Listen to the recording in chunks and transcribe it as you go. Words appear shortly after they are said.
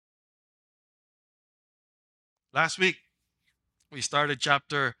Last week, we started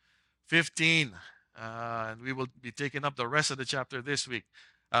chapter 15, and we will be taking up the rest of the chapter this week.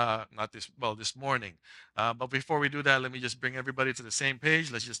 Not this, well, this morning. But before we do that, let me just bring everybody to the same page.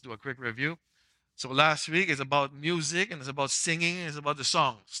 Let's just do a quick review. So last week is about music and it's about singing. It's about the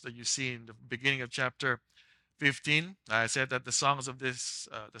songs that you see in the beginning of chapter 15. I said that the songs of this,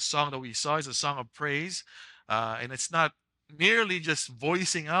 the song that we saw is a song of praise. And it's not merely just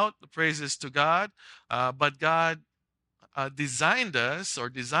voicing out the praises to God, but God designed us or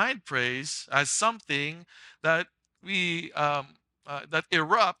designed praise as something that that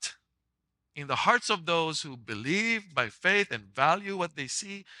erupt in the hearts of those who believe by faith and value what they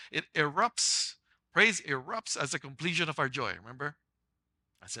see. It erupts. Praise erupts as a completion of our joy. Remember,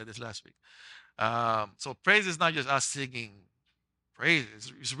 I said this last week. So praise is not just us singing praise;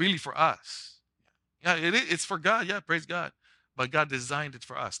 it's really for us. Yeah, it's for God. Yeah, praise God. But God designed it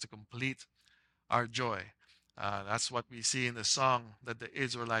for us to complete our joy. That's what we see in the song that the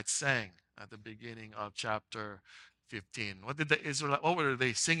Israelites sang at the beginning of chapter 15. What were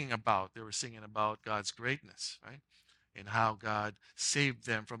they singing about? They were singing about God's greatness, right? And how God saved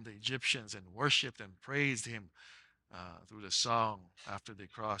them from the Egyptians and worshiped and praised Him through the song after they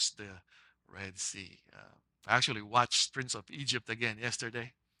crossed the Red Sea. I actually watched Prince of Egypt again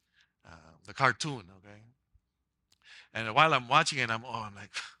yesterday, the cartoon, okay? And while I'm watching it, I'm like,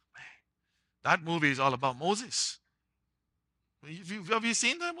 man, that movie is all about Moses. Have you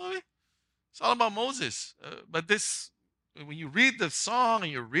seen that movie? It's all about Moses. But when you read the song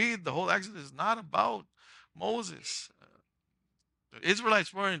and you read the whole Exodus, it's not about Moses. The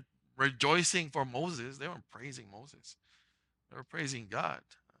Israelites weren't rejoicing for Moses. They weren't praising Moses. They were praising God.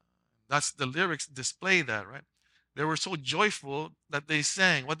 That's the lyrics display that, right? They were so joyful that they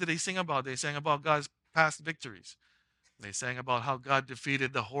sang. What did they sing about? They sang about God's past victories. They sang about how God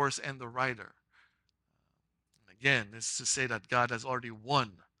defeated the horse and the rider. Again, this is to say that God has already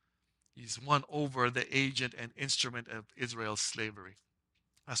won. He's won over the agent and instrument of Israel's slavery.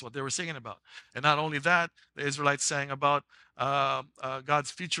 That's what they were singing about. And not only that, the Israelites sang about God's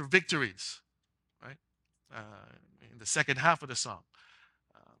future victories, right? In the second half of the song.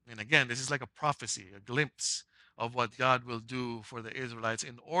 And again, this is like a prophecy, a glimpse of what God will do for the Israelites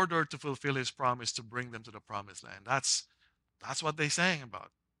in order to fulfill his promise to bring them to the promised land. That's what they sang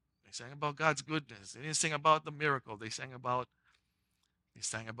about. They sang about God's goodness. They didn't sing about the miracle. They sang about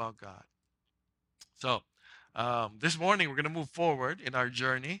God. So, this morning we're going to move forward in our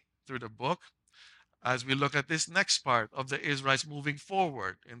journey through the book as we look at this next part of the Israelites moving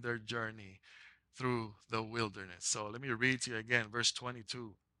forward in their journey through the wilderness. So, let me read to you again, verse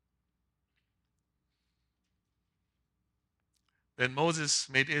 22. Then Moses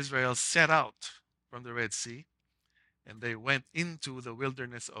made Israel set out from the Red Sea, and they went into the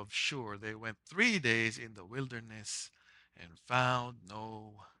wilderness of Shur. They went 3 days in the wilderness and found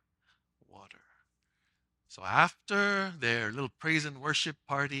no water. So after their little praise and worship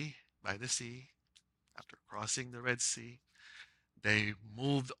party by the sea, after crossing the Red Sea, they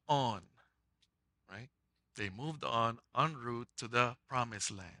moved on, right? They moved on en route to the promised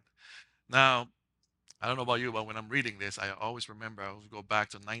land. Now, I don't know about you, but when I'm reading this, I always remember, I always go back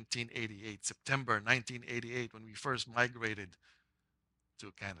to 1988, September 1988, when we first migrated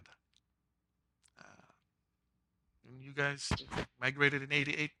to Canada. Uh, you guys migrated in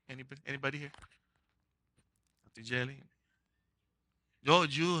 88? Anybody here? Ate Jelly? Yo,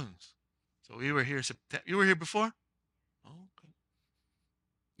 June. So we were here September. You were here before? Oh, okay.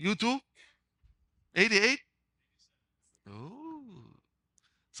 You too? 88? Ooh.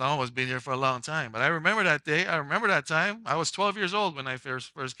 Someone was been here for a long time. But I remember that day. I remember that time. I was 12 years old when I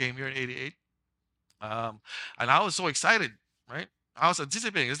first came here in 88. Um, and I was so excited, right? I was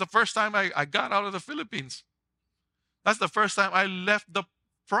anticipating. It's the first time I got out of the Philippines. That's the first time I left the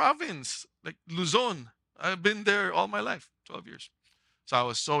province, like Luzon. I've been there all my life, 12 years. So I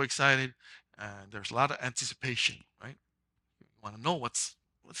was so excited. And there's a lot of anticipation, right? You want to know what's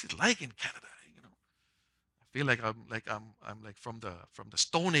it like in Canada, you know? I feel like I'm like from the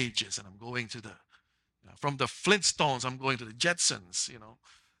Stone Ages, and I'm going to the from the Flintstones. I'm going to the Jetsons.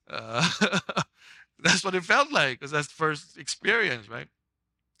 Uh, that's what it felt like because that's the first experience, right?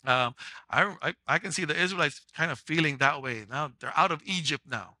 Um, I can see the Israelites kind of feeling that way now. They're out of Egypt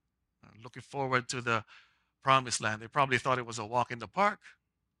now, looking forward to the promised land. They probably thought it was a walk in the park,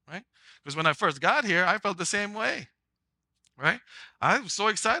 right? Because when I first got here, I felt the same way, right? I was so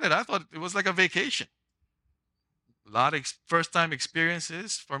excited. I thought it was like a vacation. A lot of first time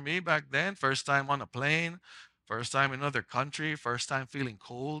experiences for me back then. First time on a plane, first time in another country, first time feeling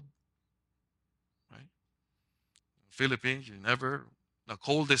cold, right? Philippines, the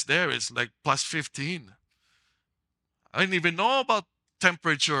coldest there is like plus 15. I didn't even know about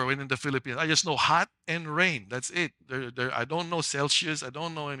temperature when in the Philippines. I just know hot and rain. That's it. I don't know Celsius. I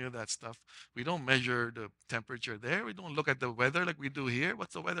don't know any of that stuff. We don't measure the temperature there. We don't look at the weather like we do here.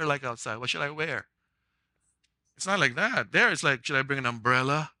 What's the weather like outside? What should I wear? It's not like that. There, it's like, should I bring an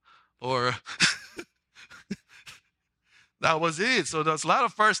umbrella? Or that was it. So there's a lot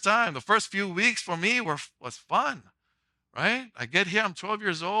of first time. The first few weeks for me was fun, right? I get here. I'm 12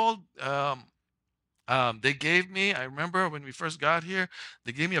 years old. They gave me. I remember when we first got here,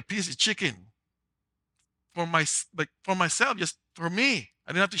 they gave me a piece of chicken for like for myself, just for me.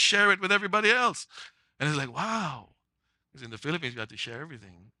 I didn't have to share it with everybody else. And it's like, wow. Because in the Philippines, you have to share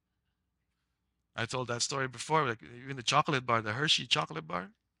everything. I told that story before. Like even the chocolate bar, the Hershey chocolate bar,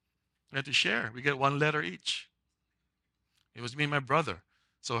 we had to share. We get one letter each. It was me and my brother.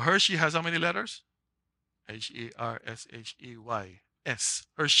 So Hershey has how many letters? Hershey.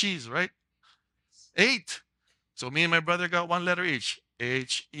 Hershey's, right? 8. So me and my brother got one letter each.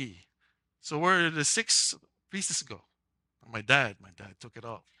 He. So where did the 6 pieces go? My dad took it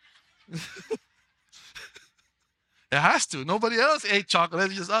all. It has to. Nobody else ate chocolate.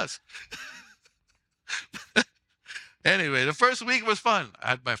 It's just us. Anyway, the first week was fun. I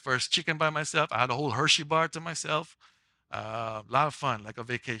had my first chicken by myself. I had a whole Hershey bar to myself. A lot of fun, like a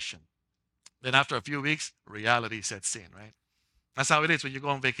vacation. Then after a few weeks, reality sets in, right? That's how it is when you go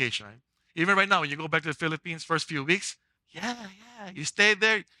on vacation, right? Even right now, when you go back to the Philippines, first few weeks, yeah, you stay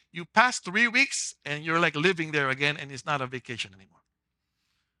there. You pass 3 weeks, and you're like living there again, and it's not a vacation anymore,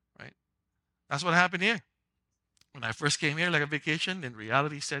 right? That's what happened here. When I first came here, like a vacation, then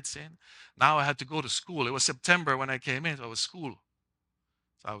reality sets in. Now I had to go to school. It was September when I came in, so it was school.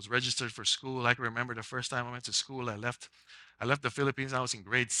 So I was registered for school. I can remember the first time I went to school. I left the Philippines. I was in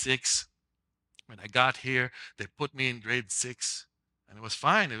grade 6. When I got here, they put me in grade 6, and it was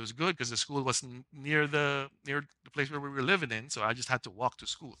fine. It was good because the school was near the place where we were living in, so I just had to walk to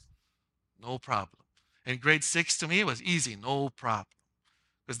school, no problem. And grade 6 to me was easy, no problem,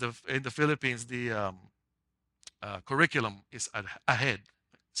 because in the Philippines curriculum is ahead,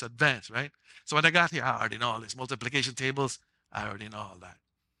 it's advanced, right? So when I got here, I already know all this multiplication tables. I already know all that.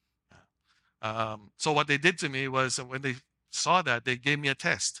 So what they did to me was when they saw that, they gave me a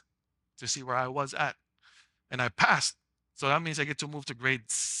test to see where I was at, and I passed. So that means I get to move to grade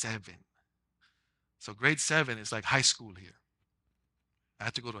 7. So grade 7 is like high school here. I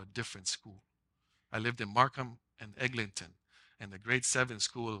had to go to a different school. I lived in Markham and Eglinton, and the grade 7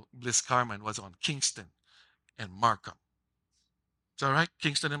 school, Bliss Carmen, was on Kingston and Markham. Is that right?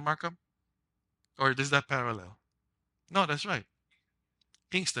 Kingston and Markham? Or is that parallel? No, that's right.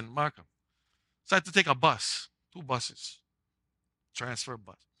 Kingston, Markham. So I had to take a bus, 2 buses, transfer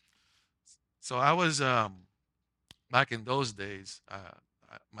bus. So I was back in those days.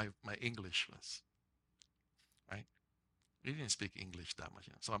 My English was right. We didn't speak English that much,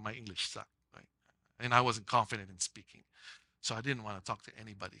 so my English sucked, right? And I wasn't confident in speaking, so I didn't want to talk to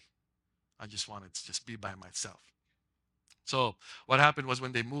anybody. I just wanted to just be by myself. So what happened was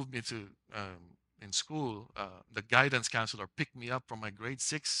when they moved me to in school, the guidance counselor picked me up from my grade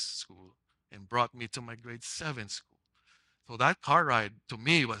 6 school and brought me to my grade 7 school. So that car ride to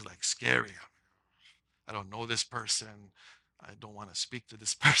me was like scary. I don't know this person. I don't want to speak to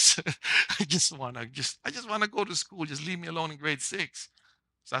this person. I just want to go to school. Just leave me alone in grade 6.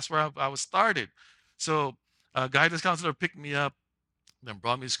 So that's where I was started. So guidance counselor picked me up, then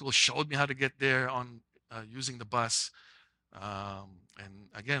brought me to school, showed me how to get there on using the bus. And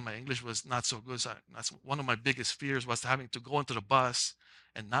again, my English was not so good. So that's one of my biggest fears was having to go into the bus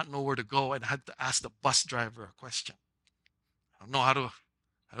and not know where to go and had to ask the bus driver a question. I don't know how to.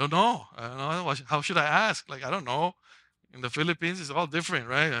 I don't know. I don't know. How should I ask? Like I don't know. In the Philippines, it's all different,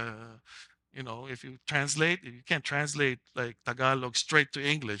 right? If you can't translate like Tagalog straight to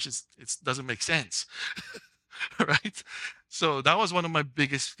English. It doesn't make sense, right? So that was one of my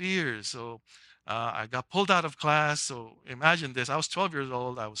biggest fears. So I got pulled out of class. So imagine this: I was 12 years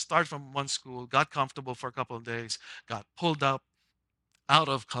old. I was started from one school, got comfortable for a couple of days, got pulled up out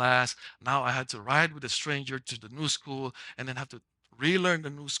of class. Now I had to ride with a stranger to the new school and then have to relearn the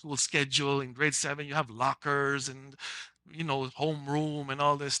new school schedule. In grade 7, you have lockers and homeroom and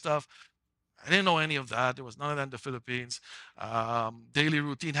all this stuff. I didn't know any of that. There was none of that in the Philippines. Daily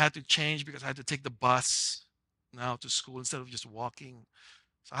routine had to change because I had to take the bus now to school instead of just walking.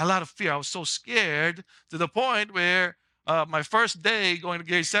 So I had a lot of fear. I was so scared to the point where my first day going to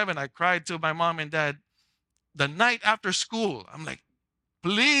grade 7, I cried to my mom and dad the night after school. I'm like,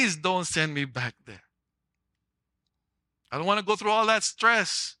 please don't send me back there. I don't want to go through all that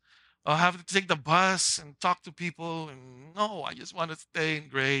stress. I'll have to take the bus and talk to people. And no, I just want to stay in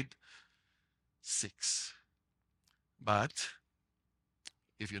grade 6. But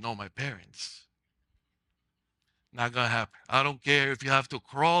if you know my parents, not gonna happen. I don't care if you have to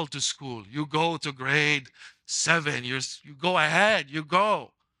crawl to school. You go to grade 7. You go ahead. You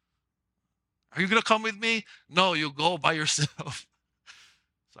go. Are you gonna come with me? No, you go by yourself.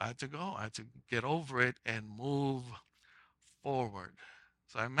 So I had to go. I had to get over it and move forward.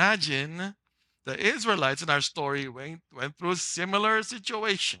 So imagine the Israelites in our story went through a similar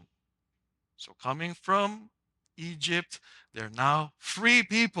situation. So coming from Egypt, they're now free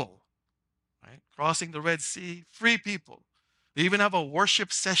people, right? Crossing the Red Sea, free people. They even have a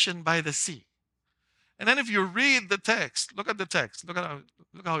worship session by the sea. And then if you read the text, look at the text. Look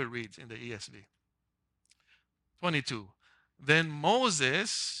how it reads in the ESV. 22. Then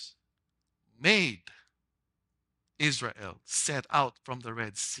Moses made Israel set out from the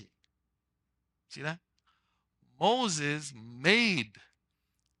Red Sea. See that? Moses made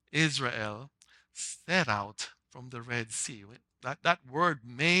Israel set out from the Red Sea. That word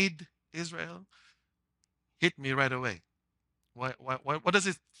made Israel hit me right away. What does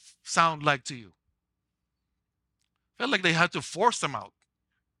it sound like to you? Felt like they had to force them out,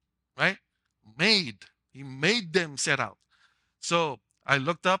 right? Made. He made them set out. So I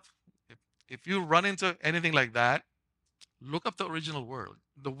looked up. If you run into anything like that, look up the original word,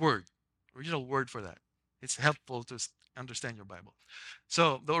 original word for that. It's helpful to understand your Bible.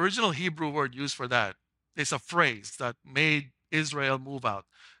 So the original Hebrew word used for that is a phrase that made Israel move out.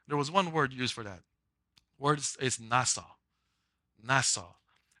 There was one word used for that. Word is nasa, nasa,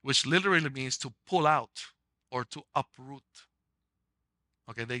 which literally means to pull out or to uproot.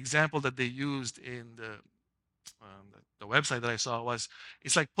 Okay, the example that they used in the website that I saw was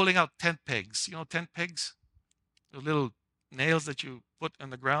it's like pulling out tent pegs. You know, tent pegs, the little nails that you put on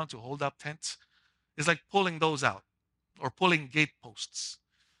the ground to hold up tents. It's like pulling those out or pulling gate posts.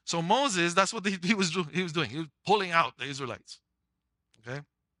 So Moses, that's what he was doing. He was doing. He was pulling out the Israelites. Okay,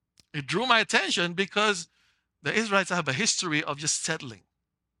 it drew my attention because the Israelites have a history of just settling.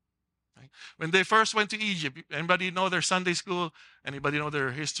 Right? When they first went to Egypt, anybody know their Sunday school? Anybody know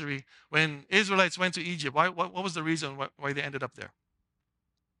their history? When Israelites went to Egypt, what was the reason why they ended up there?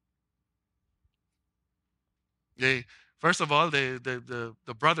 They first of all, the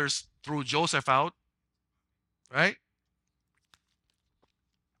brothers threw Joseph out, right?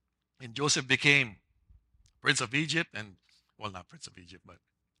 And Joseph became Prince of Egypt, and well, not Prince of Egypt, but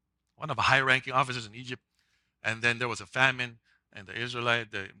one of the high-ranking officers in Egypt. And then there was a famine, and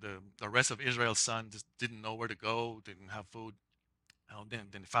the rest of Israel's sons just didn't know where to go, didn't have food. Then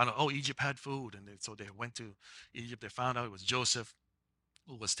they found out, oh, Egypt had food, and so they went to Egypt. They found out it was Joseph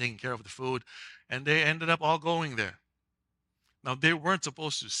who was taking care of the food, and they ended up all going there. Now they weren't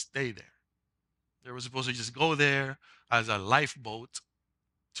supposed to stay there. They were supposed to just go there as a lifeboat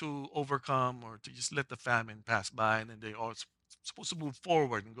to overcome or to just let the famine pass by, and then they are supposed to move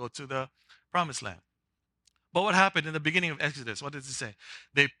forward and go to the promised land. But what happened in the beginning of Exodus? What does it say?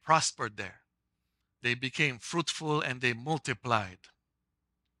 They prospered there. They became fruitful and they multiplied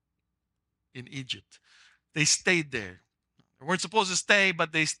in Egypt. They stayed there. They weren't supposed to stay,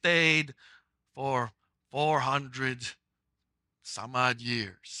 but they stayed for 400 some odd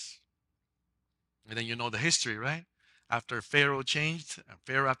years. And then you know the history, right? After Pharaoh changed,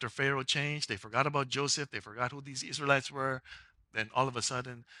 Pharaoh after Pharaoh changed, they forgot about Joseph, they forgot who these Israelites were. Then all of a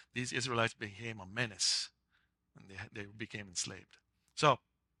sudden, these Israelites became a menace and they became enslaved. So,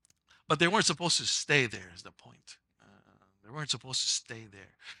 but they weren't supposed to stay there, is the point. They weren't supposed to stay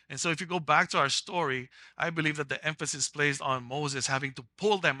there. And so, if you go back to our story, I believe that the emphasis placed on Moses having to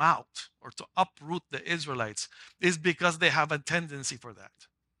pull them out or to uproot the Israelites is because they have a tendency for that.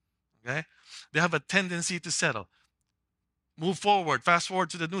 Okay? They have a tendency to settle. Move forward, fast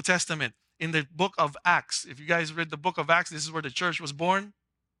forward to the New Testament. In the book of Acts, if you guys read the book of Acts, this is where the church was born.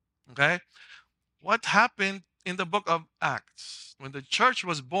 Okay? What happened in the book of Acts? When the church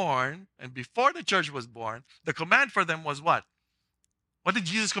was born, and before the church was born, the command for them was what? What did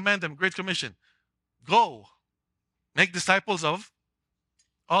Jesus command them? Great Commission. Go, make disciples of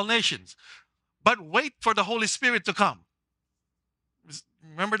all nations. But wait for the Holy Spirit to come.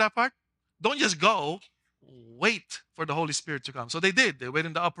 Remember that part? Don't just go, wait for the Holy Spirit to come. So they did. They went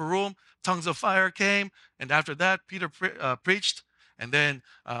in the upper room, tongues of fire came, and after that, Peter preached, and then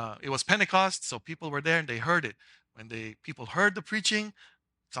it was Pentecost, so people were there and they heard it. When people heard the preaching,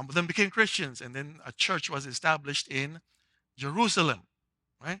 some of them became Christians, and then a church was established in Jerusalem,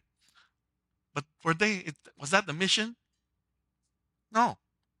 right? But was that the mission? No.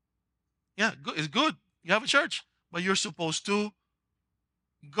 Yeah, it's good. You have a church, but you're supposed to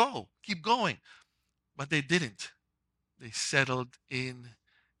go, keep going. But they didn't. They settled in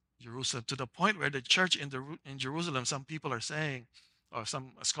Jerusalem, to the point where the church in Jerusalem, some people are saying, or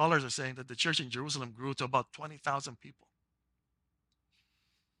some scholars are saying, that the church in Jerusalem grew to about 20,000 people.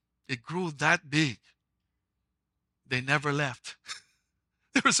 It grew that big. They never left.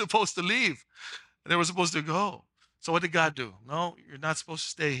 They were supposed to leave. They were supposed to go. So what did God do? No, you're not supposed to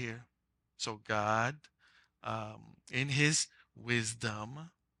stay here. So God, in His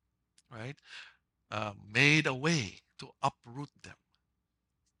wisdom, right, made a way to uproot them.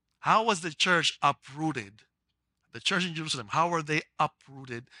 How was the church uprooted? The church in Jerusalem, how were they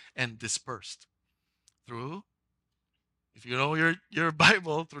uprooted and dispersed? Through, if you know your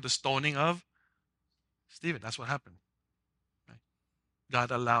Bible, through the stoning of Stephen. That's what happened. Right?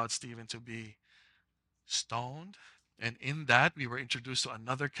 God allowed Stephen to be stoned. And in that, we were introduced to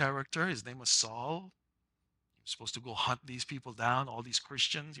another character. His name was Saul. He was supposed to go hunt these people down, all these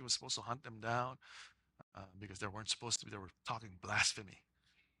Christians. He was supposed to hunt them down because they weren't supposed to be, they were talking blasphemy.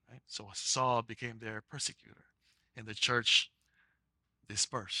 Right? So Saul became their persecutor, and the church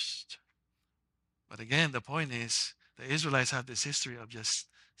dispersed. But again, the point is, the Israelites have this history of just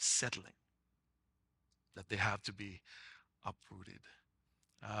settling, that they have to be uprooted.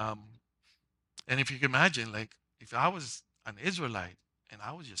 Um, and if you can imagine, like, if I was an Israelite and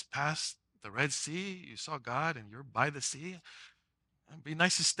I was just past the Red Sea, you saw God and you're by the sea, it'd be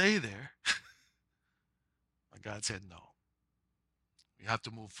nice to stay there. But God said, no, we have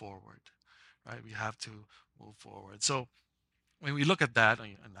to move forward, right? We have to move forward. So when we look at that,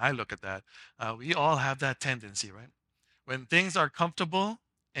 and I look at that, we all have that tendency, right? When things are comfortable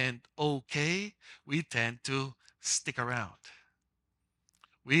and okay, we tend to stick around.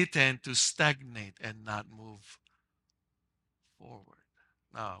 We tend to stagnate and not move forward.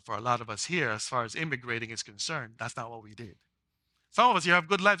 Now, for a lot of us here, as far as immigrating is concerned, that's not what we did. Some of us here have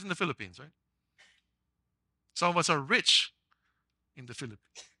good lives in the Philippines, right? Some of us are rich in the Philippines.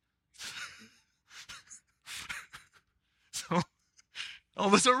 So, some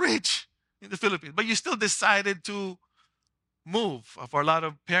of us are rich in the Philippines, but you still decided to move. For a lot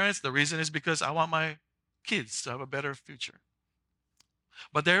of parents, the reason is because I want my kids to have a better future.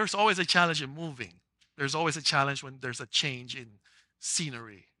 But there's always a challenge in moving. There's always a challenge when there's a change in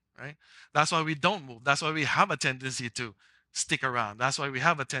scenery, right? That's why we don't move. That's why we have a tendency to stick around. That's why we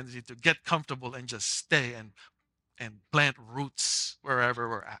have a tendency to get comfortable and just stay and plant roots wherever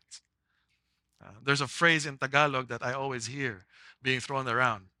we're at. There's a phrase in Tagalog that I always hear being thrown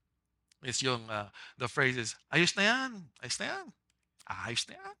around. It's the phrase is, ayos na yan, ayos na yan, ayos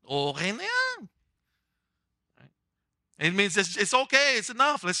na yan, okay na yan. Right? It means it's okay, it's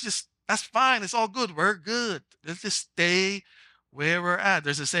enough. That's fine, it's all good, we're good. Let's just stay where we're at.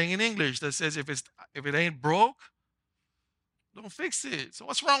 There's a saying in English that says if it ain't broke, don't fix it. So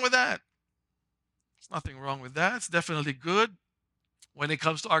what's wrong with that? There's nothing wrong with that. It's definitely good when it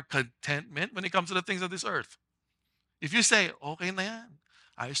comes to our contentment, when it comes to the things of this earth. If you say, okay na yan,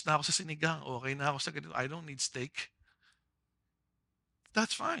 ayos na ako sa sinigang, okay na ako sa ganito, I don't need steak,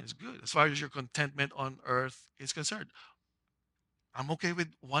 that's fine, it's good. As far as your contentment on earth is concerned, I'm okay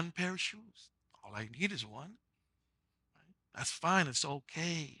with one pair of shoes. All I need is one. Right? That's fine, it's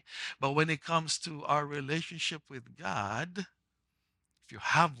okay. But when it comes to our relationship with God, if you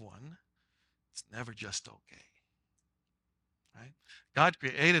have one, it's never just okay. Right? God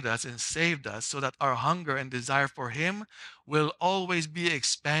created us and saved us so that our hunger and desire for Him will always be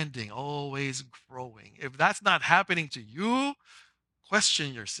expanding, always growing. If that's not happening to you,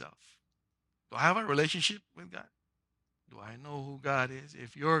 question yourself. Do I have a relationship with God? Do I know who God is?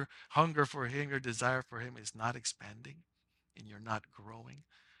 If your hunger for Him, your desire for Him is not expanding and you're not growing,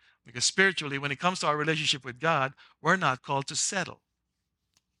 because spiritually, when it comes to our relationship with God, we're not called to settle.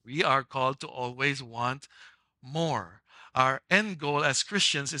 We are called to always want more. Our end goal as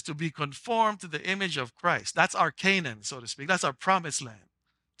Christians is to be conformed to the image of Christ. That's our Canaan, so to speak. That's our promised land,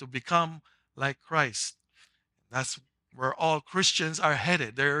 to become like Christ. That's where all Christians are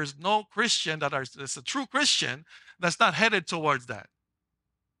headed. There is no Christian that's a true Christian that's not headed towards that.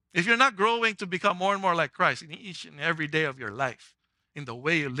 If you're not growing to become more and more like Christ in each and every day of your life, in the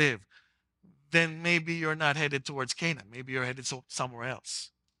way you live, then maybe you're not headed towards Canaan. Maybe you're headed somewhere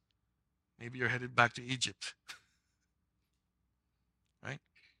else. Maybe you're headed back to Egypt. Right?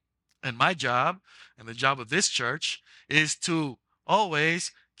 And my job and the job of this church is to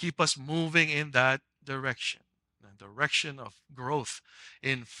always keep us moving in that direction, the direction of growth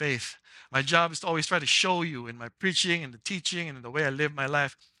in faith. My job is to always try to show you in my preaching and the teaching and in the way I live my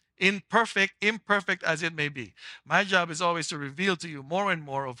life, imperfect as it may be. My job is always to reveal to you more and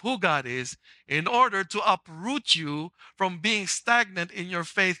more of who God is in order to uproot you from being stagnant in your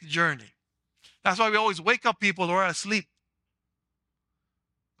faith journey. That's why we always wake up people who are asleep.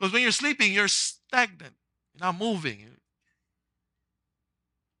 Because when you're sleeping, you're stagnant. You're not moving.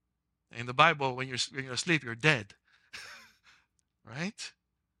 In the Bible, when you're asleep, you're dead. Right?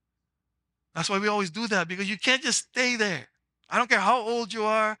 That's why we always do that, because you can't just stay there. I don't care how old you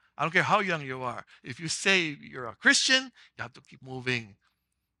are. I don't care how young you are. If you say you're a Christian, you have to keep moving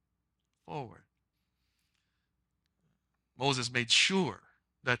forward. Moses made sure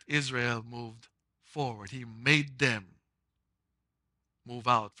that Israel moved forward. He made them move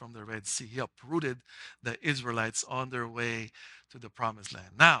out from the Red Sea. He uprooted the Israelites on their way to the promised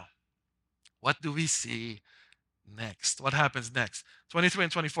land. Now, what do we see next? What happens next? 23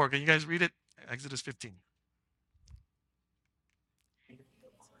 and 24. Can you guys read it? Exodus 15.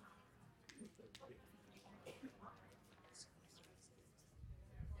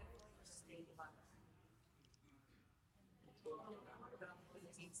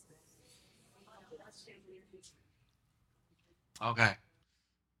 Okay.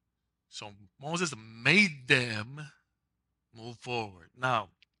 So Moses made them move forward. Now,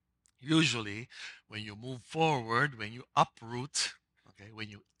 usually when you move forward, when you uproot, okay, when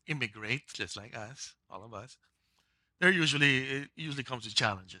you immigrate, just like us, all of us, it usually comes with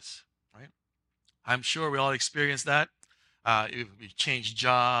challenges, right? I'm sure we all experience that. If you change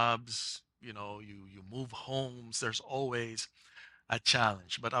jobs, you move homes, there's always a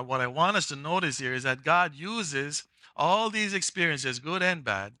challenge. But what I want us to notice here is that God uses all these experiences, good and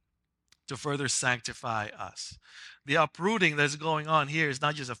bad, to further sanctify us. The uprooting that's going on here is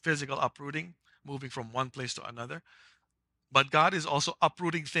not just a physical uprooting, moving from one place to another, but God is also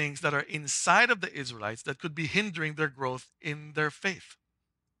uprooting things that are inside of the Israelites that could be hindering their growth in their faith.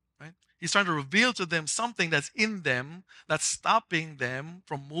 Right? He's trying to reveal to them something that's in them that's stopping them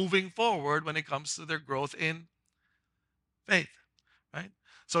from moving forward when it comes to their growth in faith. Right?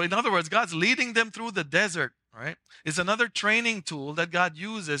 So, in other words, God's leading them through the desert. Right? It's another training tool that God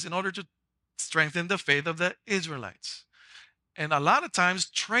uses in order to strengthen the faith of the Israelites. And a lot of times,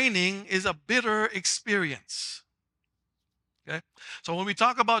 training is a bitter experience. Okay? So when we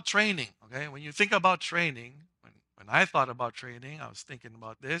talk about training, okay, when you think about training, when I thought about training, I was thinking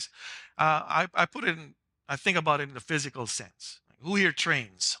about this. I put it in, I think about it in the physical sense. Who here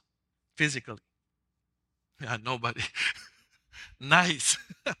trains physically? Yeah, nobody. Nice.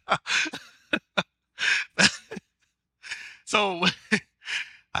 So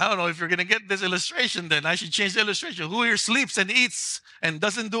I don't know if you're gonna get this illustration, then I should change the illustration. Who here sleeps and eats and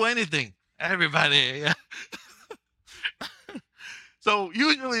doesn't do anything? Everybody. Yeah. So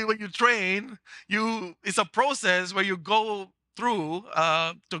usually when you train, it's a process where you go through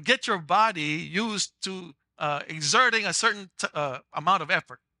to get your body used to exerting a certain amount of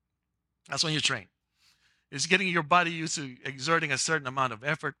effort. That's when you train. It's getting your body used to exerting a certain amount of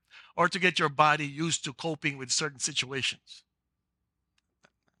effort, or to get your body used to coping with certain situations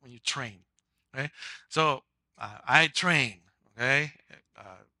when you train. Okay, so I train. Okay,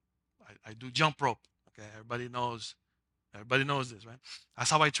 uh, I do jump rope. Okay, Everybody knows this, right? That's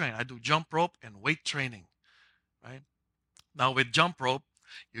how I train. I do jump rope and weight training, right? Now with jump rope,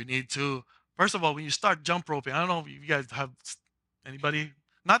 you need to first of all when you start jump roping. I don't know if you guys have anybody,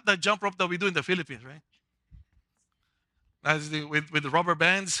 not the jump rope that we do in the Philippines, right? That's with the rubber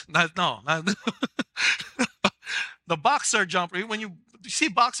bands. Not the boxer jump. When you see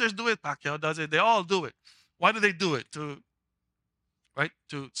boxers do it, Pacquiao does it. They all do it. Why do they do it? To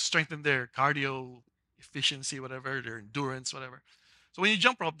strengthen their cardio efficiency, whatever, their endurance, whatever. So when you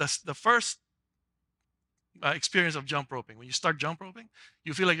jump rope, that's the first experience of jump roping. When you start jump roping,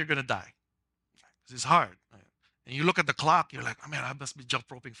 you feel like you're gonna die. It's hard. Right? And you look at the clock, you're like, oh man, I must be jump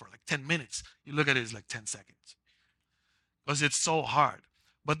roping for like 10 minutes. You look at it, it's like 10 seconds. Because it's so hard.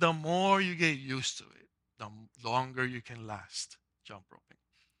 But the more you get used to it, the longer you can last jump roping.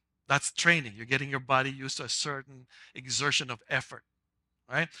 That's training. You're getting your body used to a certain exertion of effort.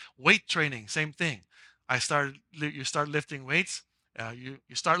 Right? Weight training, same thing. You start lifting weights. You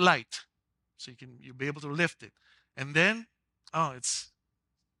start light, so you'll be able to lift it, and then it's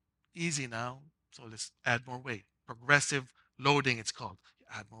easy now. So let's add more weight. Progressive loading, it's called. You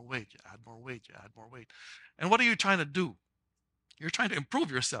add more weight. You add more weight. You add more weight. And what are you trying to do? You're trying to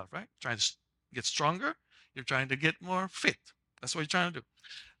improve yourself, right? Trying to get stronger. You're trying to get more fit. That's what you're trying to do.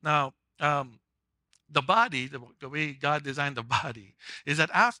 Now, the body, the way God designed the body, is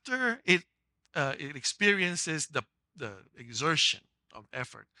that after it experiences the exertion of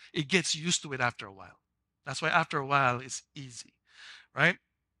effort, it gets used to it after a while. That's why after a while it's easy, right?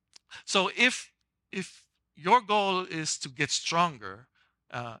 So if your goal is to get stronger,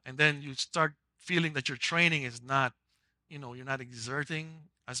 and then you start feeling that your training is not, you're not exerting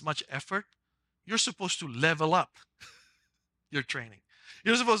as much effort, you're supposed to level up your training.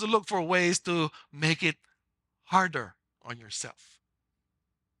 You're supposed to look for ways to make it harder on yourself.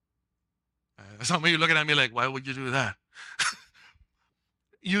 Some of you looking at me like, why would you do that?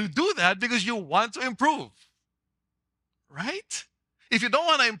 You do that because you want to improve, right? If you don't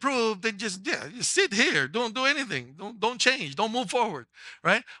want to improve, then just sit here. Don't do anything. Don't change. Don't move forward,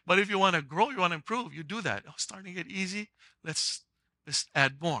 right? But if you want to grow, you want to improve, you do that. Oh, starting to get easy. Let's let's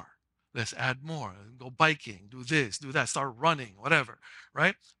add more. Let's add more. Go biking. Do this. Do that. Start running. Whatever,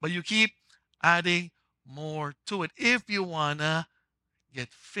 right? But you keep adding more to it if you wanna get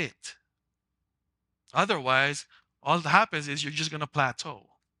fit. Otherwise, all that happens is you're just gonna plateau.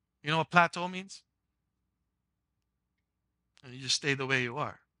 You know what plateau means? And you just stay the way you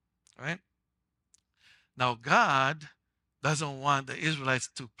are, right? Now, God doesn't want the Israelites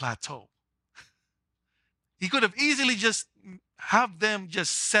to plateau. He could have easily just have them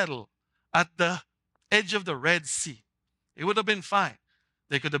just settle at the edge of the Red Sea. It would have been fine.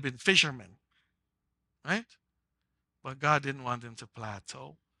 They could have been fishermen, right? But God didn't want them to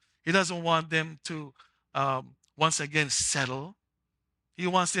plateau. He doesn't want them to once again settle. He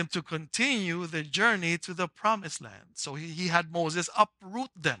wants them to continue the journey to the promised land. So he had Moses uproot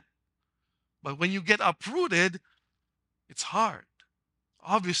them. But when you get uprooted, it's hard,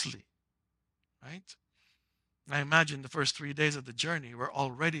 obviously, right? I imagine the first 3 days of the journey were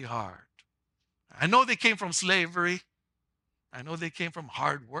already hard. I know they came from slavery. I know they came from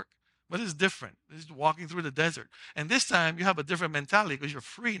hard work, but it's different. It's walking through the desert. And this time you have a different mentality because you're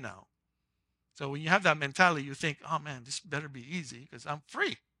free now. So when you have that mentality, you think, oh man, this better be easy because I'm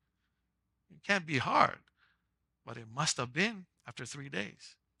free. It can't be hard. But it must have been after 3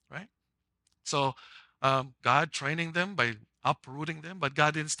 days, right? So God training them by uprooting them, but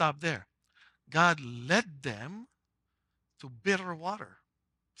God didn't stop there. God led them to bitter water.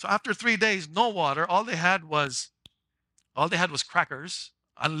 So after 3 days, no water. All they had was crackers,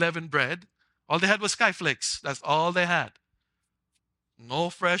 unleavened bread. All they had was skyflakes. That's all they had. No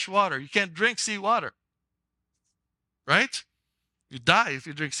fresh water. You can't drink seawater, right? You die if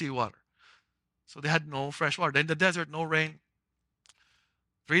you drink seawater. So they had no fresh water. Then the desert, no rain.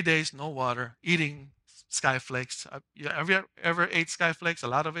 3 days, no water. Eating skyflakes. Have you ever ate skyflakes? A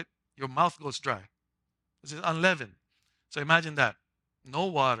lot of it. Your mouth goes dry. This is unleavened. So imagine that. No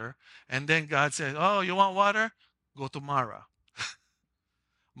water. And then God says, oh, you want water? Go to Mara.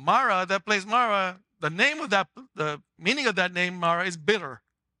 Mara, that place Mara, the meaning of that name Mara is bitter.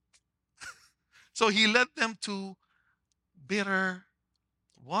 So he led them to bitter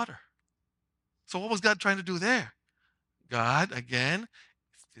water. So what was God trying to do there? God, again,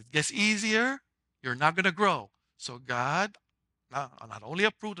 it gets easier, you're not going to grow. So God not only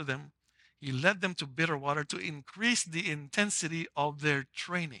approved of them, he led them to bitter water to increase the intensity of their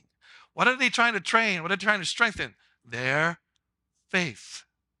training. What are they trying to train? What are they trying to strengthen? Their faith.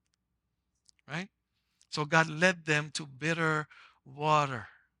 Right? So God led them to bitter water.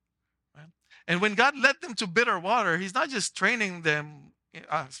 Right? And when God led them to bitter water, he's not just training them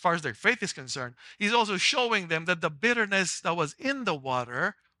as far as their faith is concerned. He's also showing them that the bitterness that was in the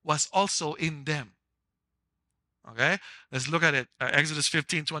water was also in them. Okay? Let's look at it. Exodus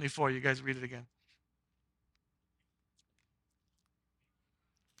 15:24. You guys read it again.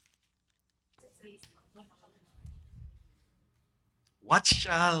 What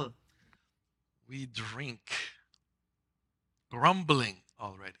shall we drink? Grumbling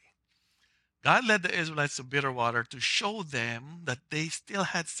already. God led the Israelites to bitter water to show them that they still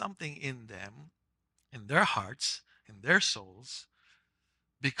had something in them, in their hearts, in their souls,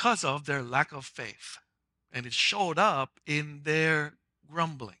 because of their lack of faith. And it showed up in their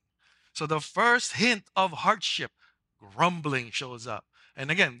grumbling. So the first hint of hardship, grumbling, shows up.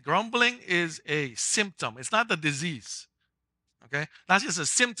 And again, grumbling is a symptom. It's not the disease. Okay? That's just a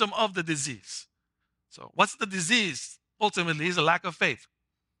symptom of the disease. So what's the disease? Ultimately, is a lack of faith.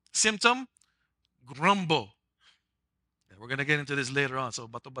 Symptom, grumble. And we're going to get into this later on. So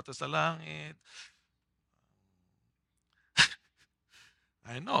bato-bato sa langit.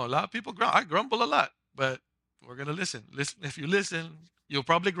 I know a lot of people grumble. I grumble a lot, but we're going to listen. Listen. If you listen, you'll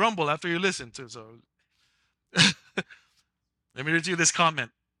probably grumble after you listen too. So let me read you this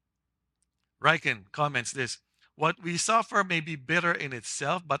comment. Riken comments this. What we suffer may be bitter in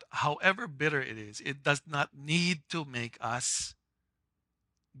itself, but however bitter it is, it does not need to make us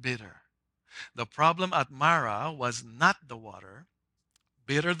bitter. The problem at Mara was not the water,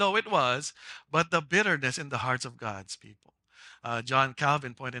 bitter though it was, but the bitterness in the hearts of God's people. John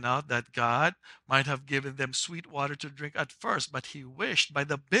Calvin pointed out that God might have given them sweet water to drink at first, but he wished by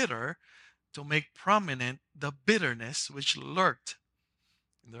the bitter to make prominent the bitterness which lurked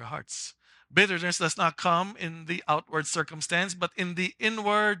in their hearts. Bitterness does not come in the outward circumstance, but in the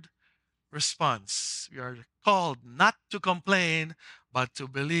inward response. We are called not to complain, but to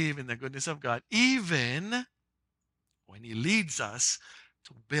believe in the goodness of God, even when He leads us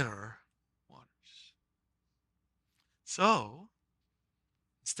to bitter waters. So,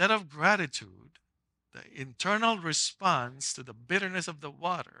 instead of gratitude, the internal response to the bitterness of the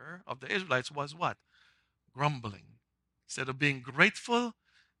water of the Israelites was what? Grumbling. Instead of being grateful,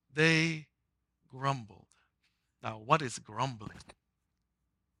 they grumbled. Now, what is grumbling?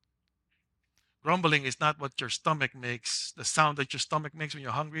 Grumbling is not what your stomach makes, the sound that your stomach makes when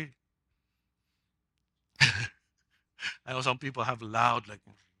you're hungry. I know some people have loud, like,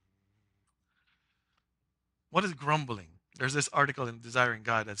 what is grumbling? There's this article in Desiring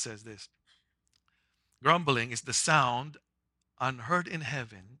God that says this: grumbling is the sound unheard in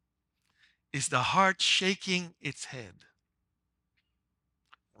heaven, is the heart shaking its head,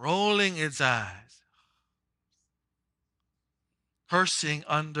 rolling its eyes, cursing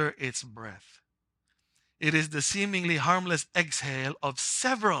under its breath. It is the seemingly harmless exhale of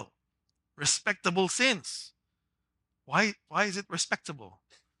several respectable sins. Why is it respectable?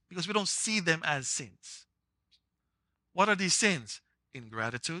 Because we don't see them as sins. What are these sins?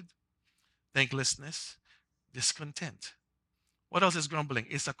 Ingratitude, thanklessness, discontent. What else is grumbling?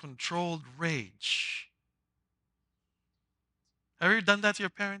 It's a controlled rage. Have you done that to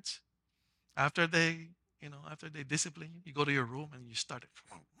your parents? After after they discipline you, you go to your room and you start it.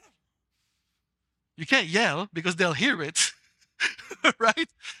 You can't yell because they'll hear it, right?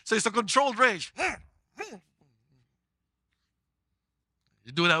 So it's a controlled rage.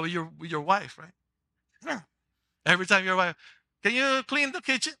 You do that with your wife, right? Every time your wife, can you clean the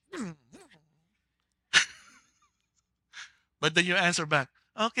kitchen? But then you answer back,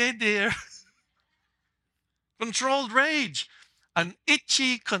 okay, dear. Controlled rage, an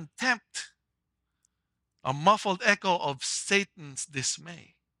itchy contempt, a muffled echo of Satan's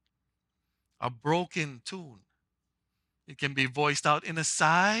dismay, a broken tune. It can be voiced out in a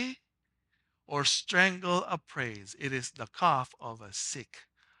sigh or strangle a praise. It is the cough of a sick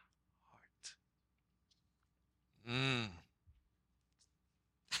heart. Mm.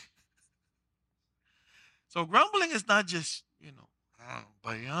 So grumbling is not just, "Ah,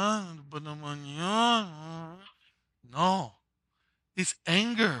 bayan, ba naman yan?" No, it's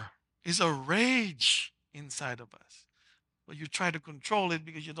anger, it's a rage inside of us. But you try to control it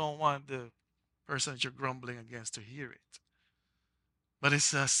because you don't want the person that you're grumbling against to hear it. But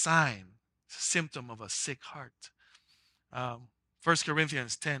it's a sign, it's a symptom of a sick heart. Um, 1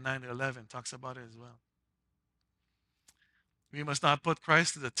 Corinthians 10:9-11 talks about it as well. We must not put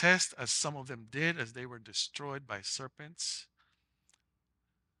Christ to the test as some of them did, as they were destroyed by serpents.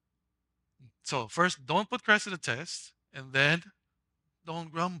 So, first, don't put Christ to the test, and then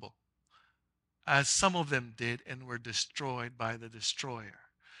don't grumble, as some of them did and were destroyed by the destroyer.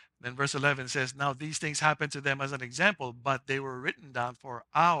 Then verse 11 says, now these things happened to them as an example, but they were written down for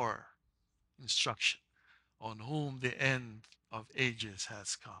our instruction, on whom the end of ages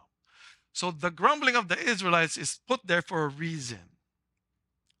has come. So the grumbling of the Israelites is put there for a reason,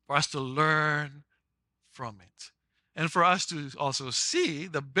 for us to learn from it, and for us to also see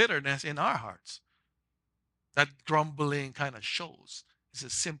the bitterness in our hearts. That grumbling kind of shows. It's a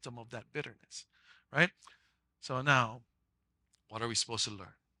symptom of that bitterness, right? So now, what are we supposed to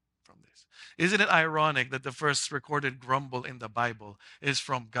learn from this? Isn't it ironic that the first recorded grumble in the Bible is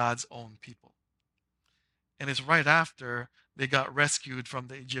from God's own people? And it's right after they got rescued from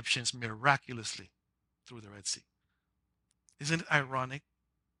the Egyptians miraculously through the Red Sea. Isn't it ironic?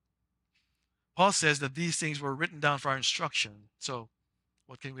 Paul says that these things were written down for our instruction. So,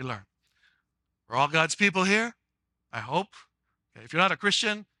 what can we learn? We're all God's people here, I hope. Okay, if you're not a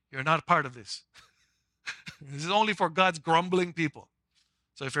Christian, you're not a part of this. This is only for God's grumbling people.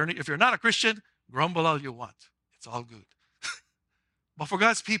 So if you're not a Christian, grumble all you want. It's all good. But for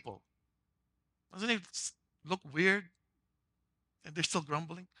God's people, doesn't it look weird? And they're still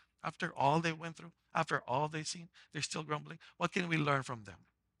grumbling after all they went through, after all they've seen, they're still grumbling. What can we learn from them?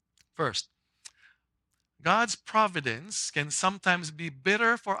 First, God's providence can sometimes be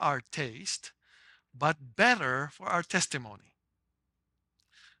bitter for our taste, but better for our testimony.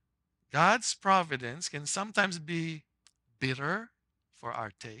 God's providence can sometimes be bitter for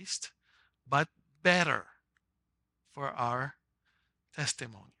our taste, but better for our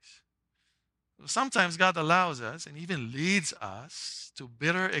testimonies. So sometimes God allows us and even leads us to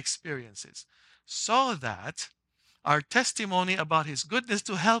bitter experiences so that our testimony about His goodness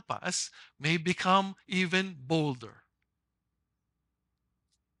to help us may become even bolder.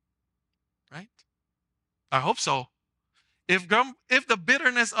 Right? I hope so. If the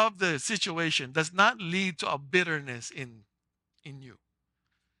bitterness of the situation does not lead to a bitterness in you,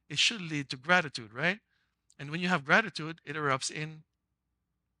 it should lead to gratitude, right? And when you have gratitude, it erupts in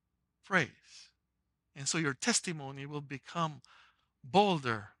praise. And so your testimony will become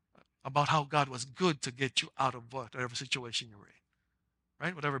bolder about how God was good to get you out of whatever situation you're in,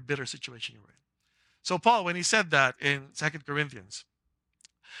 right? Whatever bitter situation you're in. So Paul, when he said that in Second Corinthians,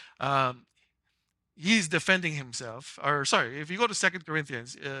 um, he's defending himself. Or sorry, if you go to Second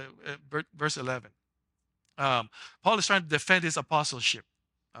Corinthians, verse 11, Paul is trying to defend his apostleship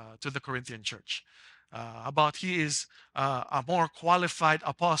to the Corinthian church. About he is a more qualified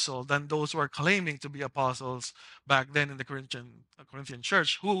apostle than those who are claiming to be apostles back then in the Corinthian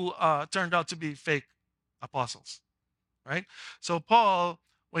church, who turned out to be fake apostles, right? So Paul,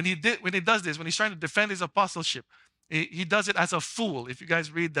 when he does this, when he's trying to defend his apostleship, he does it as a fool. If you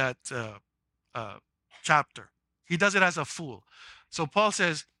guys read that uh, chapter, he does it as a fool. So Paul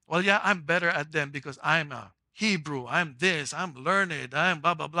says, "Well, yeah, I'm better at them because I'm a Hebrew. I'm this. I'm learned. I'm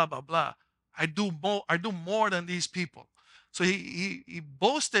blah blah blah blah blah. I do more. I do more than these people." So he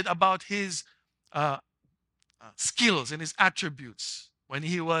boasted about his uh, skills and his attributes when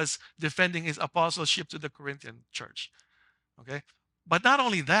he was defending his apostleship to the Corinthian church. Okay. But not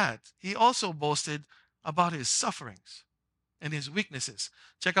only that, he also boasted about his sufferings and his weaknesses.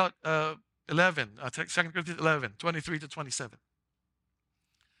 Check out 2 Corinthians 11, 23 to 27.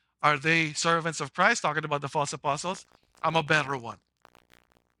 Are they servants of Christ? Talking about the false apostles. I'm a better one,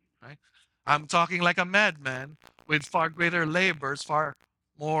 right? I'm talking like a madman with far greater labors, far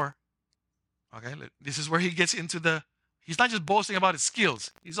more. Okay, this is where he gets into he's not just boasting about his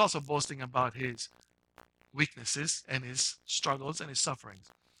skills, he's also boasting about his weaknesses and his struggles and his sufferings.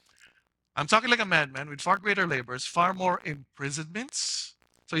 I'm talking like a madman with far greater labors, far more imprisonments.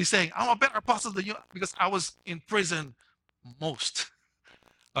 So he's saying, I'm a better apostle than you because I was in prison most.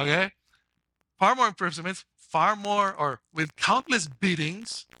 Okay? Far more imprisonments, far more, or with countless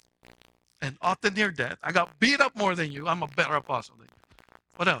beatings and often near death. I got beat up more than you. I'm a better apostle than you.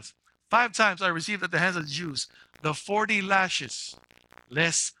 What else? 5 times I received at the hands of the Jews the 40 lashes,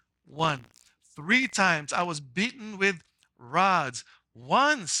 less one. 3 times I was beaten with rods.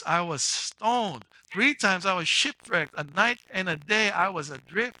 Once I was stoned. 3 times I was shipwrecked. A night and a day I was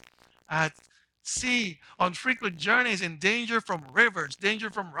adrift at sea, on frequent journeys, in danger from rivers, danger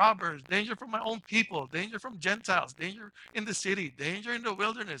from robbers, danger from my own people, danger from Gentiles, danger in the city, danger in the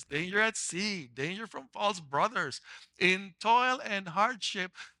wilderness, danger at sea, danger from false brothers, in toil and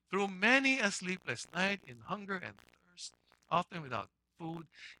hardship, through many a sleepless night, in hunger and thirst, often without food,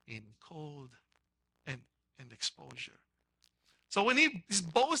 in cold and, and exposure. So when he's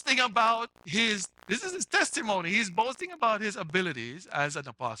boasting about this is his testimony, he's boasting about his abilities as an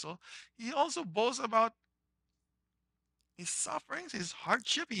apostle. He also boasts about his sufferings, his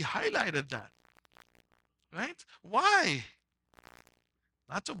hardship. He highlighted that, right? Why?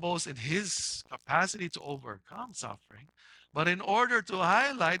 Not to boast in his capacity to overcome suffering, but in order to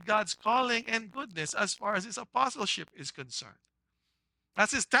highlight God's calling and goodness as far as his apostleship is concerned.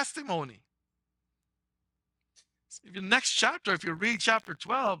 That's his testimony. If the next chapter, if you read chapter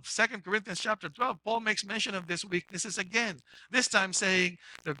 12, 2 Corinthians chapter 12, Paul makes mention of this weaknesses again. This time saying,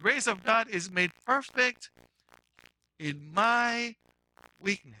 the grace of God is made perfect in my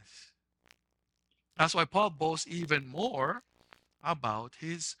weakness. That's why Paul boasts even more about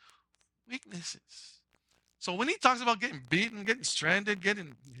his weaknesses. So when he talks about getting beaten, getting stranded,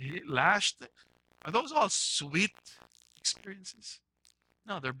 getting lashed, are those all sweet experiences?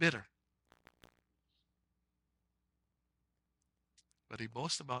 No, they're bitter. But he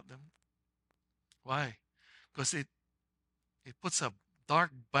boasts about them. Why? Because it puts a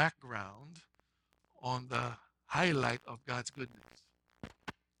dark background on the highlight of God's goodness.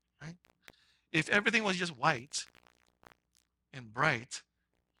 Right? If everything was just white and bright,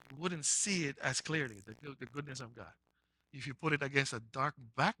 you wouldn't see it as clearly, the goodness of God. If you put it against a dark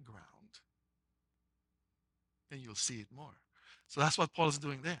background, then you'll see it more. So that's what Paul is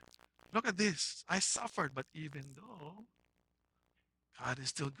doing there. Look at this. I suffered, but even though God is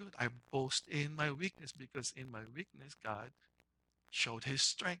still good, I boast in my weakness because in my weakness, God showed his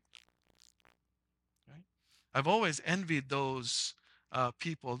strength. Right? I've always envied those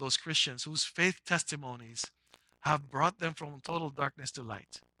people, those Christians whose faith testimonies have brought them from total darkness to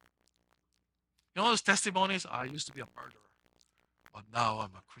light. You know those testimonies? I used to be a murderer, but now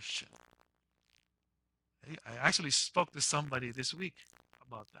I'm a Christian. I actually spoke to somebody this week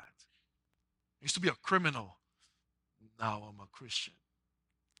about that. I used to be a criminal. Now I'm a Christian.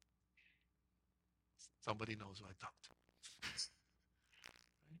 Somebody knows who I talked to.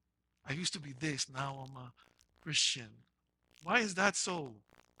 I used to be this. Now I'm a Christian. Why is that so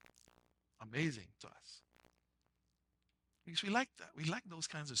amazing to us? Because we like that. We like those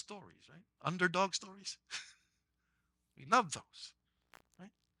kinds of stories, right? Underdog stories. We love those, right?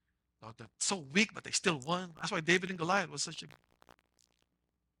 Oh, they're so weak, but they still won. That's why David and Goliath was such a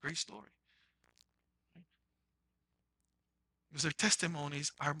great story. Right? Because their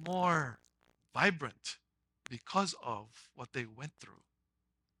testimonies are more vibrant because of what they went through,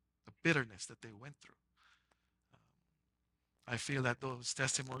 the bitterness that they went through. I feel that those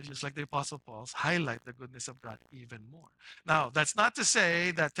testimonies, just like the Apostle Paul's, highlight the goodness of God even more. Now, that's not to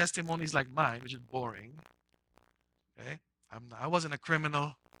say that testimonies like mine, which is boring, okay? I wasn't a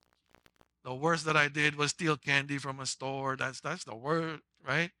criminal. The worst that I did was steal candy from a store. That's the worst,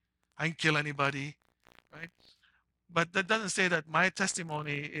 right? I didn't kill anybody, right? But that doesn't say that my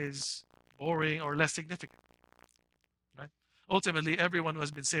testimony is boring or less significant, right? Ultimately, everyone who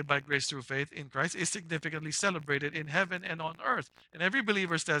has been saved by grace through faith in Christ is significantly celebrated in heaven and on earth. And every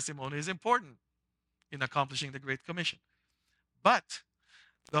believer's testimony is important in accomplishing the Great Commission. But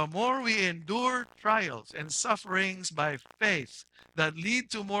the more we endure trials and sufferings by faith that lead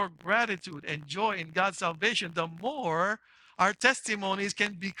to more gratitude and joy in God's salvation, the more our testimonies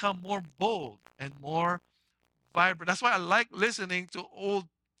can become more bold and more vibrant. That's why I like listening to old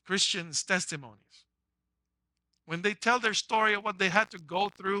Christians' testimonies. When they tell their story of what they had to go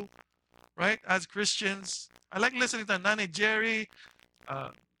through, right, as Christians, I like listening to Nane Jerry, uh,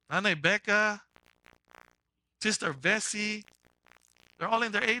 Nane Becca, Sister Vessi. They're all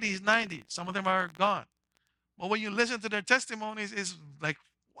in their 80s, 90s. Some of them are gone. But when you listen to their testimonies, it's like,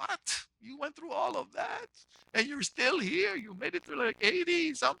 what? You went through all of that and you're still here. You made it through like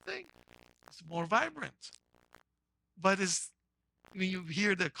 80 something. It's more vibrant. But it's when you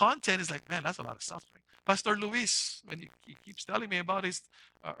hear the content, it's like, man, that's a lot of suffering. Pastor Luis, when he keeps telling me about his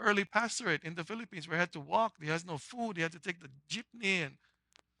early pastorate in the Philippines where he had to walk, he has no food, he had to take the jeepney, and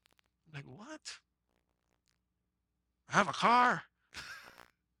I'm like, what? I have a car.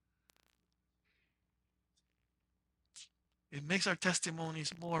 It makes our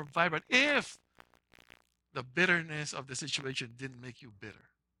testimonies more vibrant if the bitterness of the situation didn't make you bitter.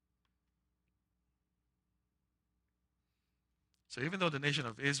 So even though the nation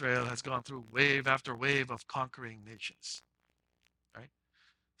of Israel has gone through wave after wave of conquering nations, right?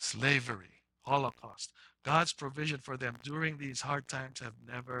 Slavery, Holocaust, God's provision for them during these hard times have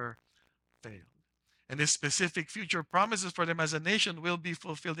never failed. And his specific future promises for them as a nation will be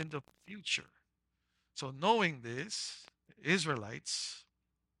fulfilled in the future. So knowing this, Israelites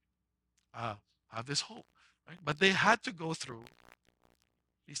uh, have this hope, right? But they had to go through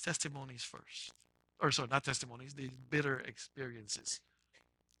these testimonies first. Or sorry, not testimonies, these bitter experiences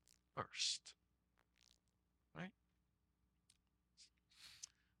first. Right?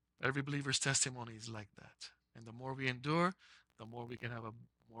 Every believer's testimony is like that. And the more we endure, the more we can have a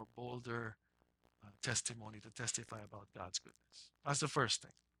more bolder testimony to testify about God's goodness. That's the first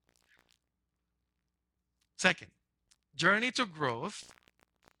thing. Second, journey to growth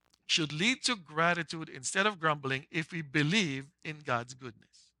should lead to gratitude instead of grumbling if we believe in God's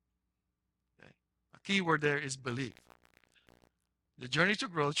goodness. Okay? A key word there is believe. The journey to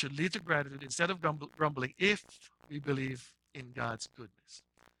growth should lead to gratitude instead of grumbling if we believe in God's goodness.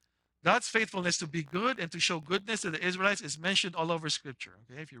 God's faithfulness to be good and to show goodness to the Israelites is mentioned all over Scripture.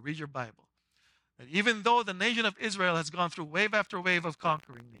 Okay, if you read your Bible. And even though the nation of Israel has gone through wave after wave of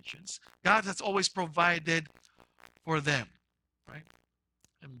conquering nations, God has always provided for them. Right?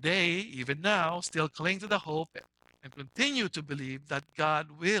 And they, even now, still cling to the hope and continue to believe that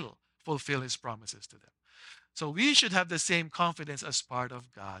God will fulfill his promises to them. So we should have the same confidence as part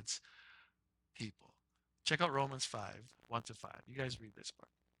of God's people. Check out Romans 5, 1 to 5. You guys read this part.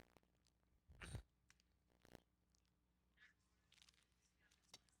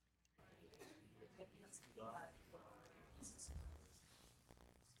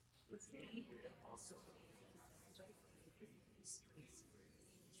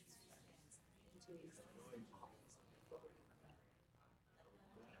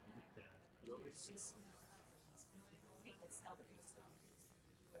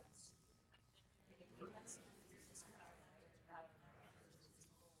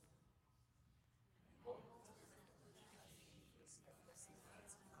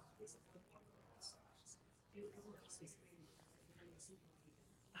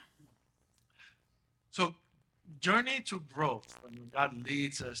 So, journey to growth, when God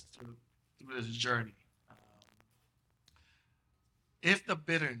leads us through this journey. Um, if the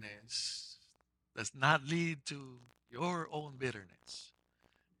bitterness does not lead to your own bitterness,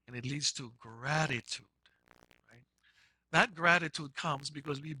 and it leads to gratitude, right? That gratitude comes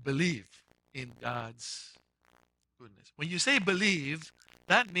because we believe in God's goodness. When you say believe,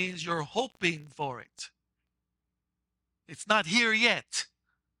 that means you're hoping for it. It's not here yet.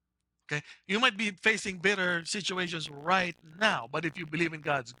 Okay? You might be facing bitter situations right now, but if you believe in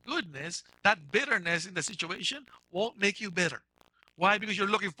God's goodness, that bitterness in the situation won't make you bitter. Why? Because you're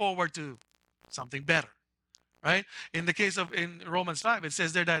looking forward to something better, right? In the case of in Romans 5, it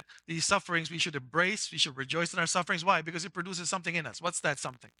says there that these sufferings we should embrace, we should rejoice in our sufferings. Why? Because it produces something in us. What's that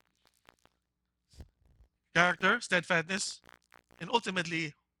something? Character, steadfastness, and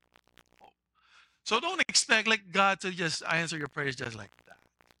ultimately hope. So don't expect like God to just answer your prayers just like that.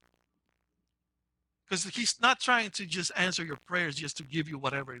 Because he's not trying to just answer your prayers just to give you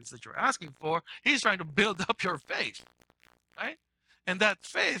whatever it is that you're asking for. He's trying to build up your faith, right? And that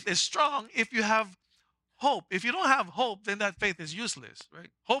faith is strong if you have hope. If you don't have hope, then that faith is useless, right?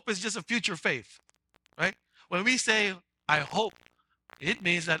 Hope is just a future faith, right? When we say, I hope, it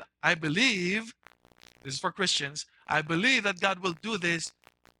means that I believe, this is for Christians, I believe that God will do this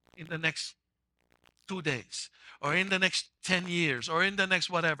in the next 2 days, or in the next 10 years, or in the next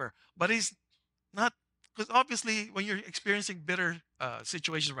whatever. But He's not, because obviously, when you're experiencing bitter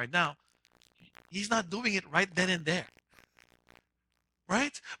situations right now, He's not doing it right then and there,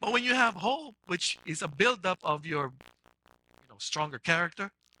 right? But when you have hope, which is a buildup of your stronger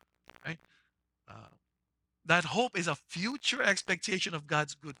character, right? Uh, that hope is a future expectation of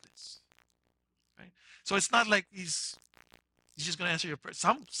God's goodness, right? So it's not like He's just going to answer your prayer.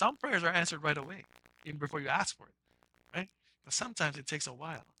 Some prayers are answered right away, even before you ask for it, right? But sometimes it takes a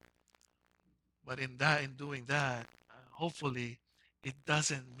while. But in doing that, hopefully, it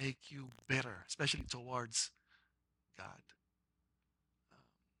doesn't make you bitter, especially towards God. Uh,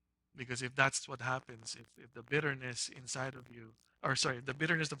 because if that's what happens, if the bitterness inside of you, or sorry, the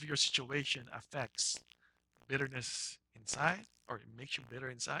bitterness of your situation affects bitterness inside, or it makes you bitter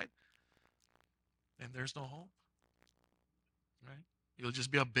inside, then there's no hope, right? You'll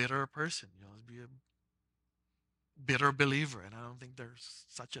just be a bitter person. You'll be a bitter believer, and I don't think there's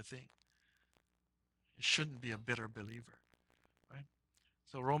such a thing. You shouldn't be a bitter believer, right?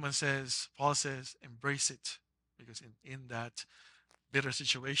 So Paul says, embrace it, because in that bitter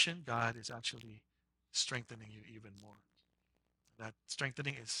situation, God is actually strengthening you even more. That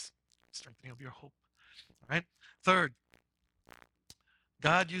strengthening is strengthening of your hope. All right. Third,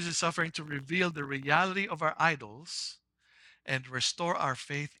 God uses suffering to reveal the reality of our idols and restore our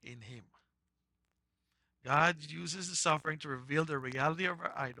faith in Him. God uses the suffering to reveal the reality of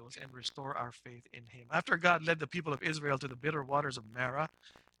our idols and restore our faith in Him. After God led the people of Israel to the bitter waters of Marah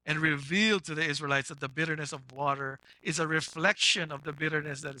and revealed to the Israelites that the bitterness of water is a reflection of the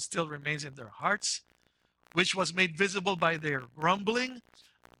bitterness that still remains in their hearts, which was made visible by their grumbling,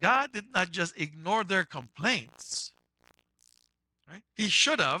 God did not just ignore their complaints, right? He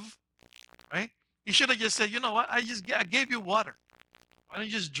should have, right? He should have just said, you know what? I gave you water. Why don't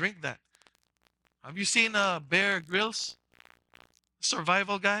you just drink that? Have you seen Bear Grylls,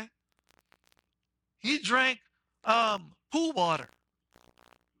 survival guy? He drank pool water.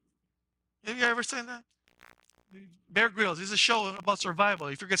 Have you ever seen that? Bear Grylls is a show about survival.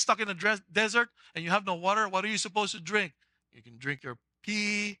 If you get stuck in the desert and you have no water, what are you supposed to drink? You can drink your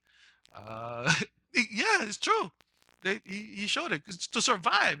pee. Uh, yeah, it's true. He showed it. 'Cause to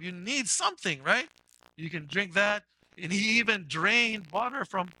survive, you need something, right? You can drink that. And he even drained water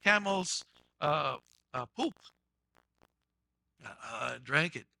from camels' uh, poop.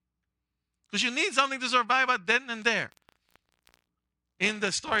 Drank it. Because you need something to survive at then and there. In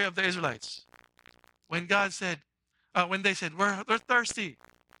the story of the Israelites, when God said, when they said, they're thirsty,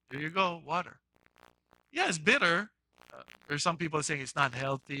 here you go, water. Yeah, it's bitter. There's some people saying it's not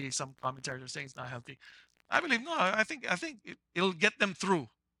healthy. Some commentators are saying it's not healthy. I believe no. I think it'll get them through.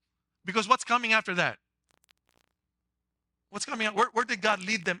 Because what's coming after that? What's coming? Where did God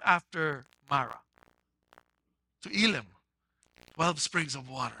lead them after Mara? To Elim, 12 springs of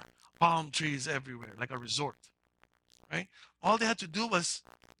water, palm trees everywhere, like a resort. Right? All they had to do was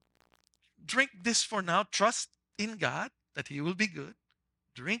drink this for now. Trust in God that He will be good.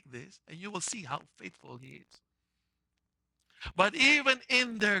 Drink this, and you will see how faithful He is. But even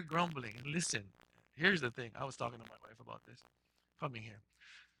in their grumbling, and listen, here's the thing. I was talking to my wife about this coming here.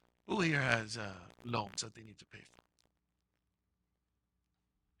 Who here has loans that they need to pay for?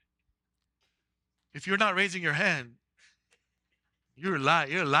 If you're not raising your hand, you're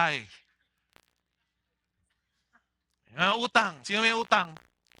lying. You're lying. Utang. Sino may utang?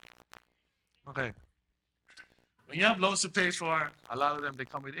 Okay. When you have loans to pay for, a lot of them, they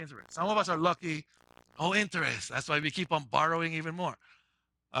come with interest. Some of us are lucky, no interest. That's why we keep on borrowing even more.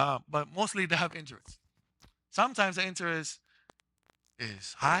 But mostly they have interest. Sometimes the interest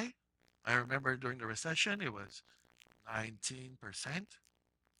is high. I remember during the recession, it was 19%,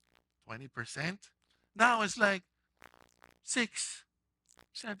 20%. Now it's like 6,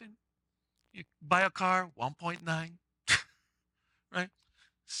 7. You buy a car, 1.9, right?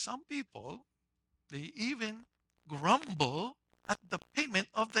 Some people, they even grumble at the payment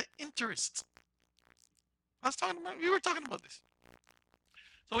of the interest. We were talking about this.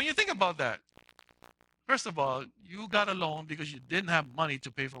 So when you think about that, first of all, you got a loan because you didn't have money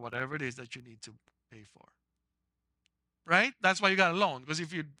to pay for whatever it is that you need to pay for. Right? That's why you got a loan. Because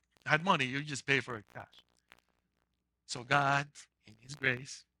if you had money, you just pay for it cash. So God, in His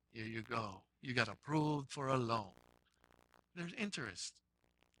grace, here you go. You got approved for a loan. There's interest.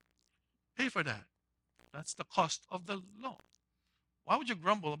 Pay for that. That's the cost of the loan. Why would you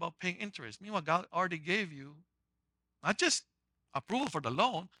grumble about paying interest? Meanwhile, God already gave you not just approval for the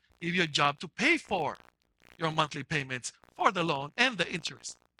loan, give you a job to pay for your monthly payments for the loan and the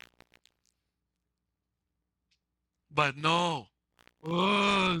interest. But no,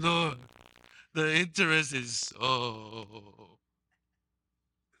 oh Lord, the interest is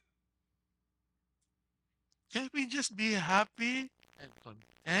Can't we just be happy and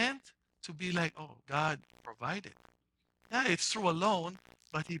content to be like, oh, God provided? Yeah, it's through a loan,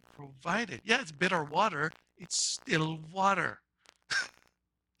 but He provided. Yeah, it's bitter water. It's still water.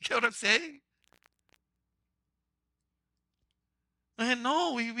 You know what I'm saying? And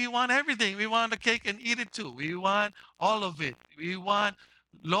no, we want everything. We want the cake and eat it too. We want all of it. We want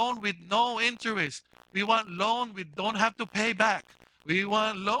loan with no interest. We want loan we don't have to pay back. We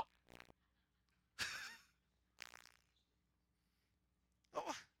want loan.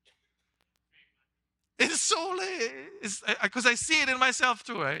 It's so late. It's because I see it in myself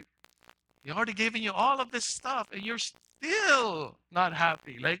too, right? He already given you all of this stuff, and you're still not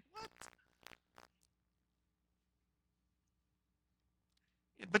happy. Like what?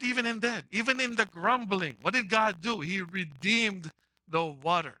 But even in that, even in the grumbling, what did God do? He redeemed the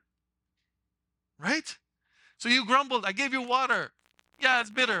water, right? So you grumbled, I gave you water. Yeah, it's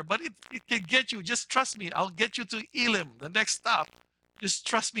bitter, but it can get you. Just trust me. I'll get you to Elim, the next stop. Just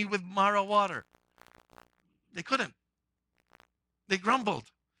trust me with Mara water. They couldn't. They grumbled.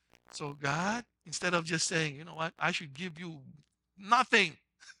 So God, instead of just saying, you know what, I should give you nothing.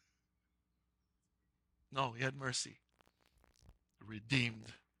 No, He had mercy.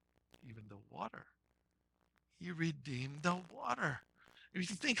 Redeemed even the water. He redeemed the water. If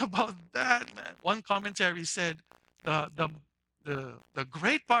you think about that, man, one commentary said the the the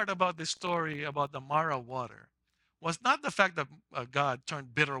great part about this story about the Mara water was not the fact that God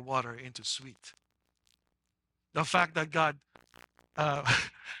turned bitter water into sweet. The fact that God uh,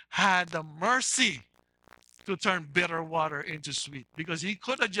 had the mercy to turn bitter water into sweet, because He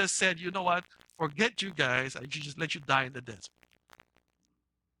could have just said, you know what, forget you guys, I should just let you die in the desert.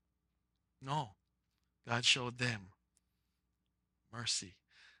 No, God showed them mercy.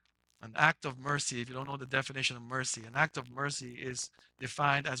 An act of mercy, if you don't know the definition of mercy, an act of mercy is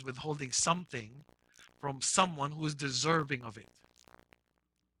defined as withholding something from someone who is deserving of it.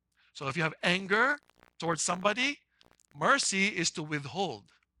 So if you have anger towards somebody, mercy is to withhold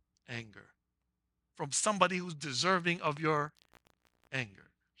anger from somebody who's deserving of your anger.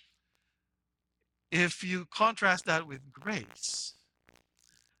 If you contrast that with grace,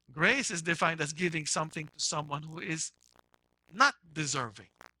 grace is defined as giving something to someone who is not deserving.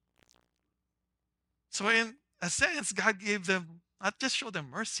 So in a sense, God gave them, not just show them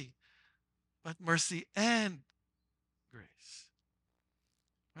mercy, but mercy and grace.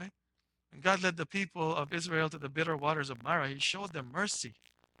 Right? When God led the people of Israel to the bitter waters of Marah, He showed them mercy.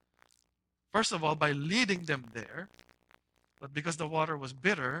 First of all, by leading them there, but because the water was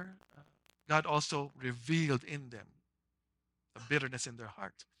bitter, God also revealed in them the bitterness in their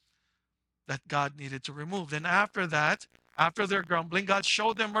heart that God needed to remove. Then after that, after their grumbling, God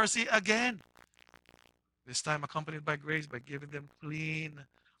showed them mercy again. This time accompanied by grace, by giving them clean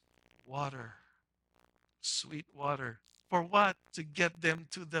water, sweet water. For what? To get them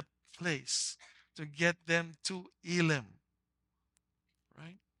to the place, to get them to Elim.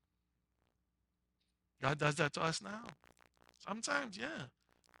 Right? God does that to us now. Sometimes, yeah.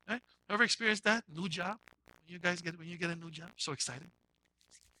 Right? Ever experienced that? New job? You guys get when you get a new job, so excited.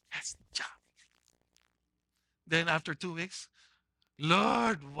 That's the job. Then after 2 weeks,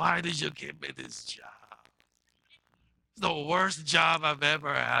 Lord, why did you give me this job? It's the worst job I've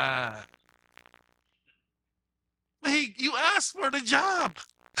ever had. Hey, you asked for the job.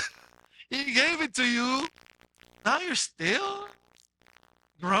 He gave it to you. Now you're still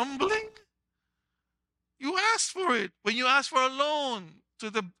grumbling? You asked for it. When you asked for a loan to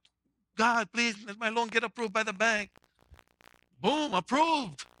the God, please let my loan get approved by the bank. Boom,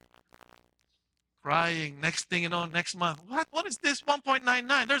 approved. crying. Next thing you know, next month, what is this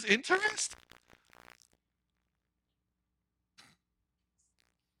 1.99? There's interest?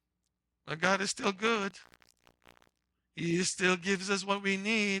 But God is still good. He still gives us what we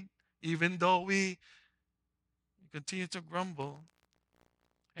need, even though we continue to grumble.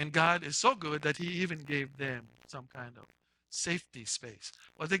 And God is so good that He even gave them some kind of safety space.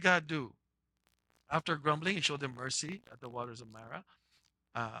 What did God do? After grumbling, He showed them mercy at the waters of Marah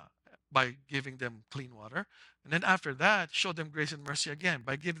uh, by giving them clean water. And then after that, showed them grace and mercy again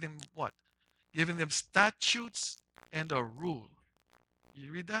by giving them what? Giving them statutes and a rule.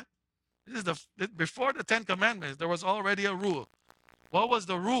 You read that? This is before the Ten Commandments, there was already a rule. What was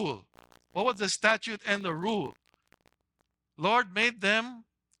the rule? What was the statute and the rule? Lord made them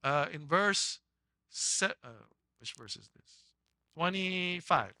in which verse is this?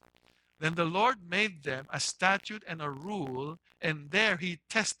 25. Then the Lord made them a statute and a rule, and there He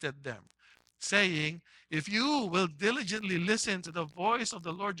tested them, saying, if you will diligently listen to the voice of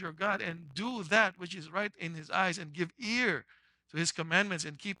the Lord your God and do that which is right in His eyes and give ear to His commandments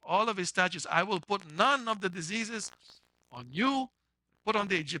and keep all of His statutes, I will put none of the diseases on you, put on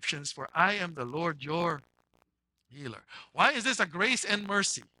the Egyptians, for I am the Lord your healer. Why is this a grace and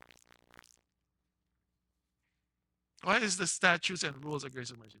mercy? Why is the statutes and rules of grace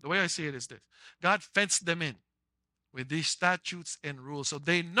and mercy? The way I see it is this: God fenced them in with these statutes and rules, so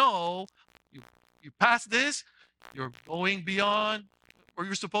they know you you pass this, you're going beyond where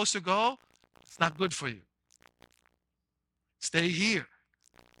you're supposed to go. It's not good for you. Stay here.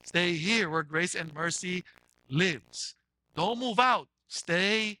 Stay here where grace and mercy lives. Don't move out.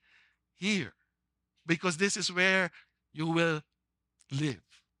 Stay here, because this is where you will live.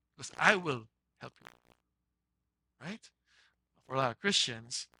 Because I will help you. Right? For a lot of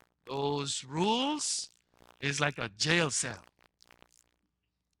Christians, those rules is like a jail cell.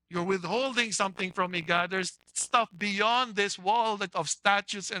 You're withholding something from me, God. There's stuff beyond this wall of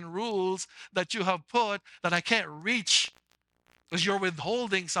statutes and rules that you have put that I can't reach because you're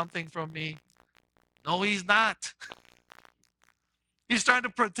withholding something from me. No, He's not. He's trying to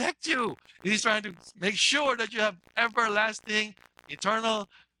protect you. He's trying to make sure that you have everlasting, eternal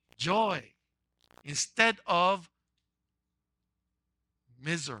joy instead of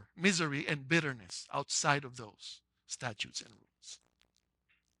misery and bitterness outside of those statutes and rules.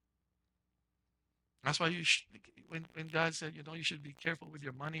 That's why when God said, you should be careful with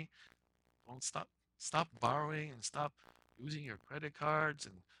your money, don't stop borrowing and stop using your credit cards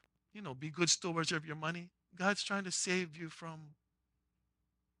and be good stewards of your money. God's trying to save you from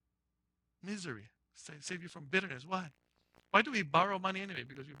misery, save you from bitterness. Why? Why do we borrow money anyway?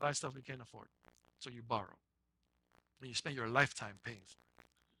 Because we buy stuff we can't afford. So you borrow. And you spend your lifetime paying for it.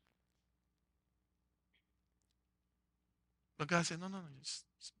 But God said, no,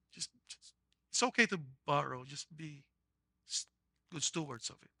 just it's okay to borrow. Just be good stewards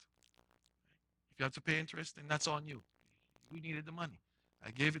of it. If you have to pay interest, then that's on you. You needed the money.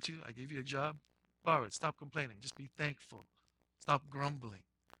 I gave it to you. I gave you a job. Borrow it. Stop complaining. Just be thankful. Stop grumbling.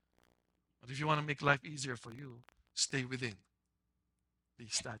 But if you want to make life easier for you, stay within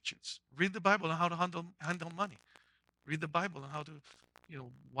these statutes. Read the Bible on how to handle money. Read the Bible on how to,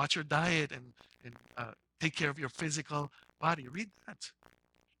 watch your diet and take care of your physical body. Read that.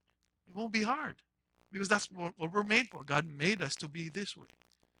 It won't be hard because that's what we're made for. God made us to be this way,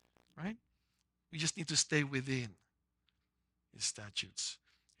 right? We just need to stay within His statutes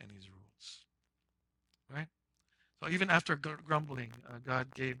and His rules, right? So even after grumbling,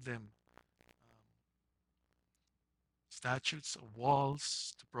 God gave them statutes,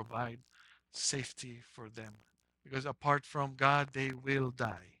 walls to provide safety for them. Because apart from God, they will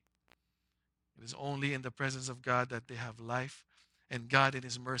die. It is only in the presence of God that they have life. And God, in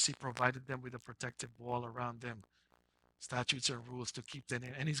His mercy, provided them with a protective wall around them, statutes and rules to keep them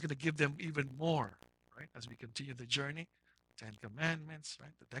in. And He's going to give them even more, right? As we continue the journey, 10 Commandments,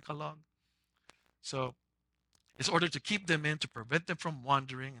 right? The Decalogue. So it's order to keep them in, to prevent them from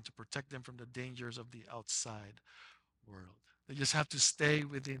wandering, and to protect them from the dangers of the outside world. They just have to stay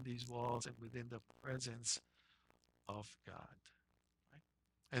within these walls and within the presence of God. Right?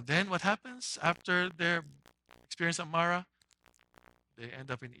 And then what happens after their experience at Mara? They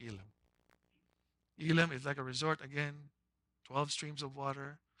end up in Elim. Elim is like a resort again, 12 streams of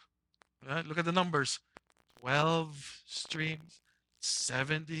water. Right? Look at the numbers: 12 streams,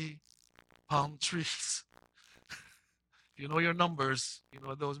 70 palm trees. If you know your numbers, you know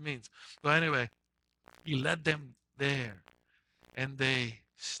what those means. But anyway, He led them there, and they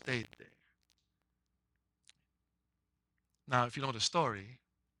stayed there. Now, if you know the story,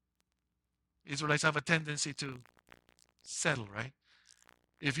 Israelites have a tendency to settle, right?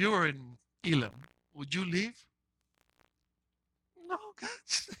 If you were in Elam, would you leave? No, God,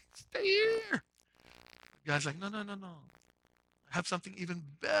 stay here. God's like, no, no, no, no. I have something even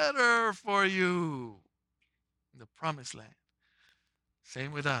better for you in the promised land.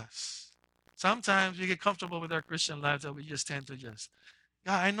 Same with us. Sometimes we get comfortable with our Christian lives that we just tend to just,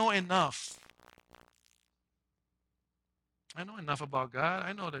 yeah, I know enough. I know enough about God.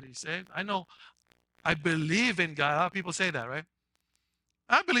 I know that He saved. I know I believe in God. A lot of people say that, right?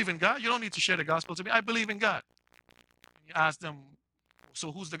 I believe in God. You don't need to share the gospel to me. I believe in God. You ask them,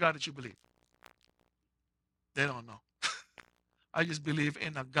 so who's the God that you believe? They don't know. I just believe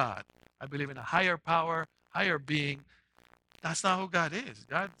in a God. I believe in a higher power, higher being. That's not who God is.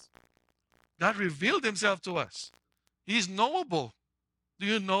 God revealed Himself to us. He's knowable. Do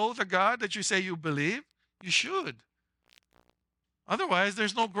you know the God that you say you believe? You should. Otherwise,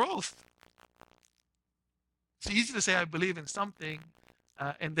 there's no growth. It's easy to say, I believe in something,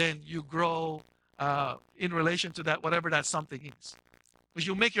 and then you grow in relation to that, whatever that something is. Because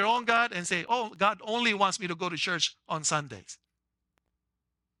you make your own God and say, oh, God only wants me to go to church on Sundays.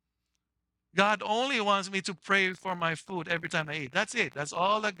 God only wants me to pray for my food every time I eat. That's it. That's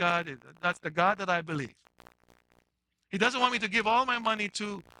all that God is. That's the God that I believe. He doesn't want me to give all my money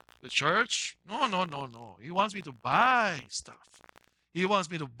to the church. No, no, no, no. He wants me to buy stuff. He wants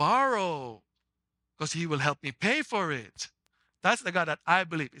me to borrow because He will help me pay for it. That's the God that I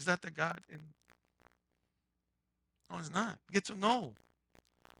believe. Is that the God? No, it's not. Get to know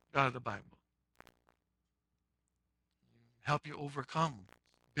God of the Bible. Help you overcome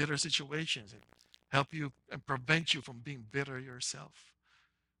bitter situations and help you and prevent you from being bitter yourself.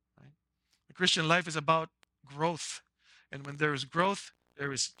 Right? The Christian life is about growth. And when there is growth,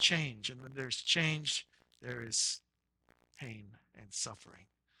 there is change. And when there's change, there is pain and suffering.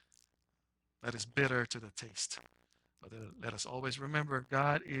 That is bitter to the taste. But let us always remember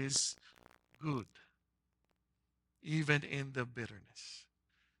God is good, even in the bitterness.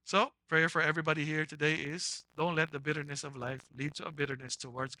 So, prayer for everybody here today is don't let the bitterness of life lead to a bitterness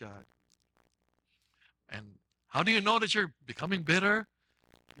towards God. And how do you know that you're becoming bitter?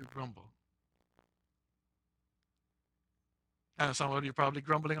 You grumble. And some of you are probably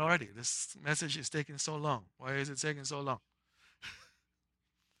grumbling already. This message is taking so long. Why is it taking so long?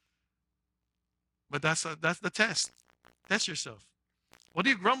 But that's the test. Test yourself. What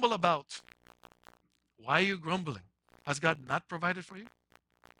do you grumble about? Why are you grumbling? Has God not provided for you?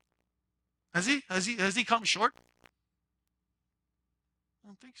 Has He? Has He come short? I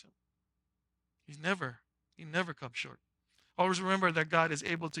don't think so. He never comes short. Always remember that God is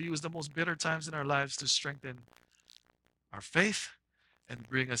able to use the most bitter times in our lives to strengthen our faith and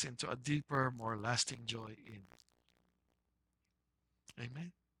bring us into a deeper, more lasting joy in.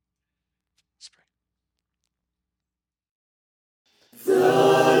 Amen. Let's pray.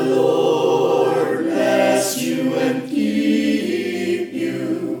 The Lord bless you and keep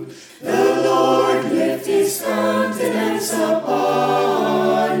you. The Lord lift His countenance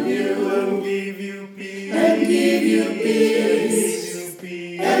upon you and give you peace. and give you peace.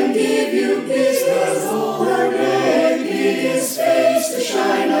 And give you peace. The Lord make His face to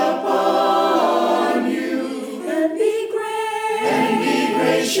shine upon you and be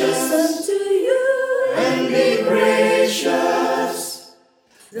gracious unto you and be gracious.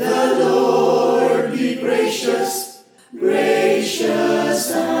 The Lord be gracious, gracious.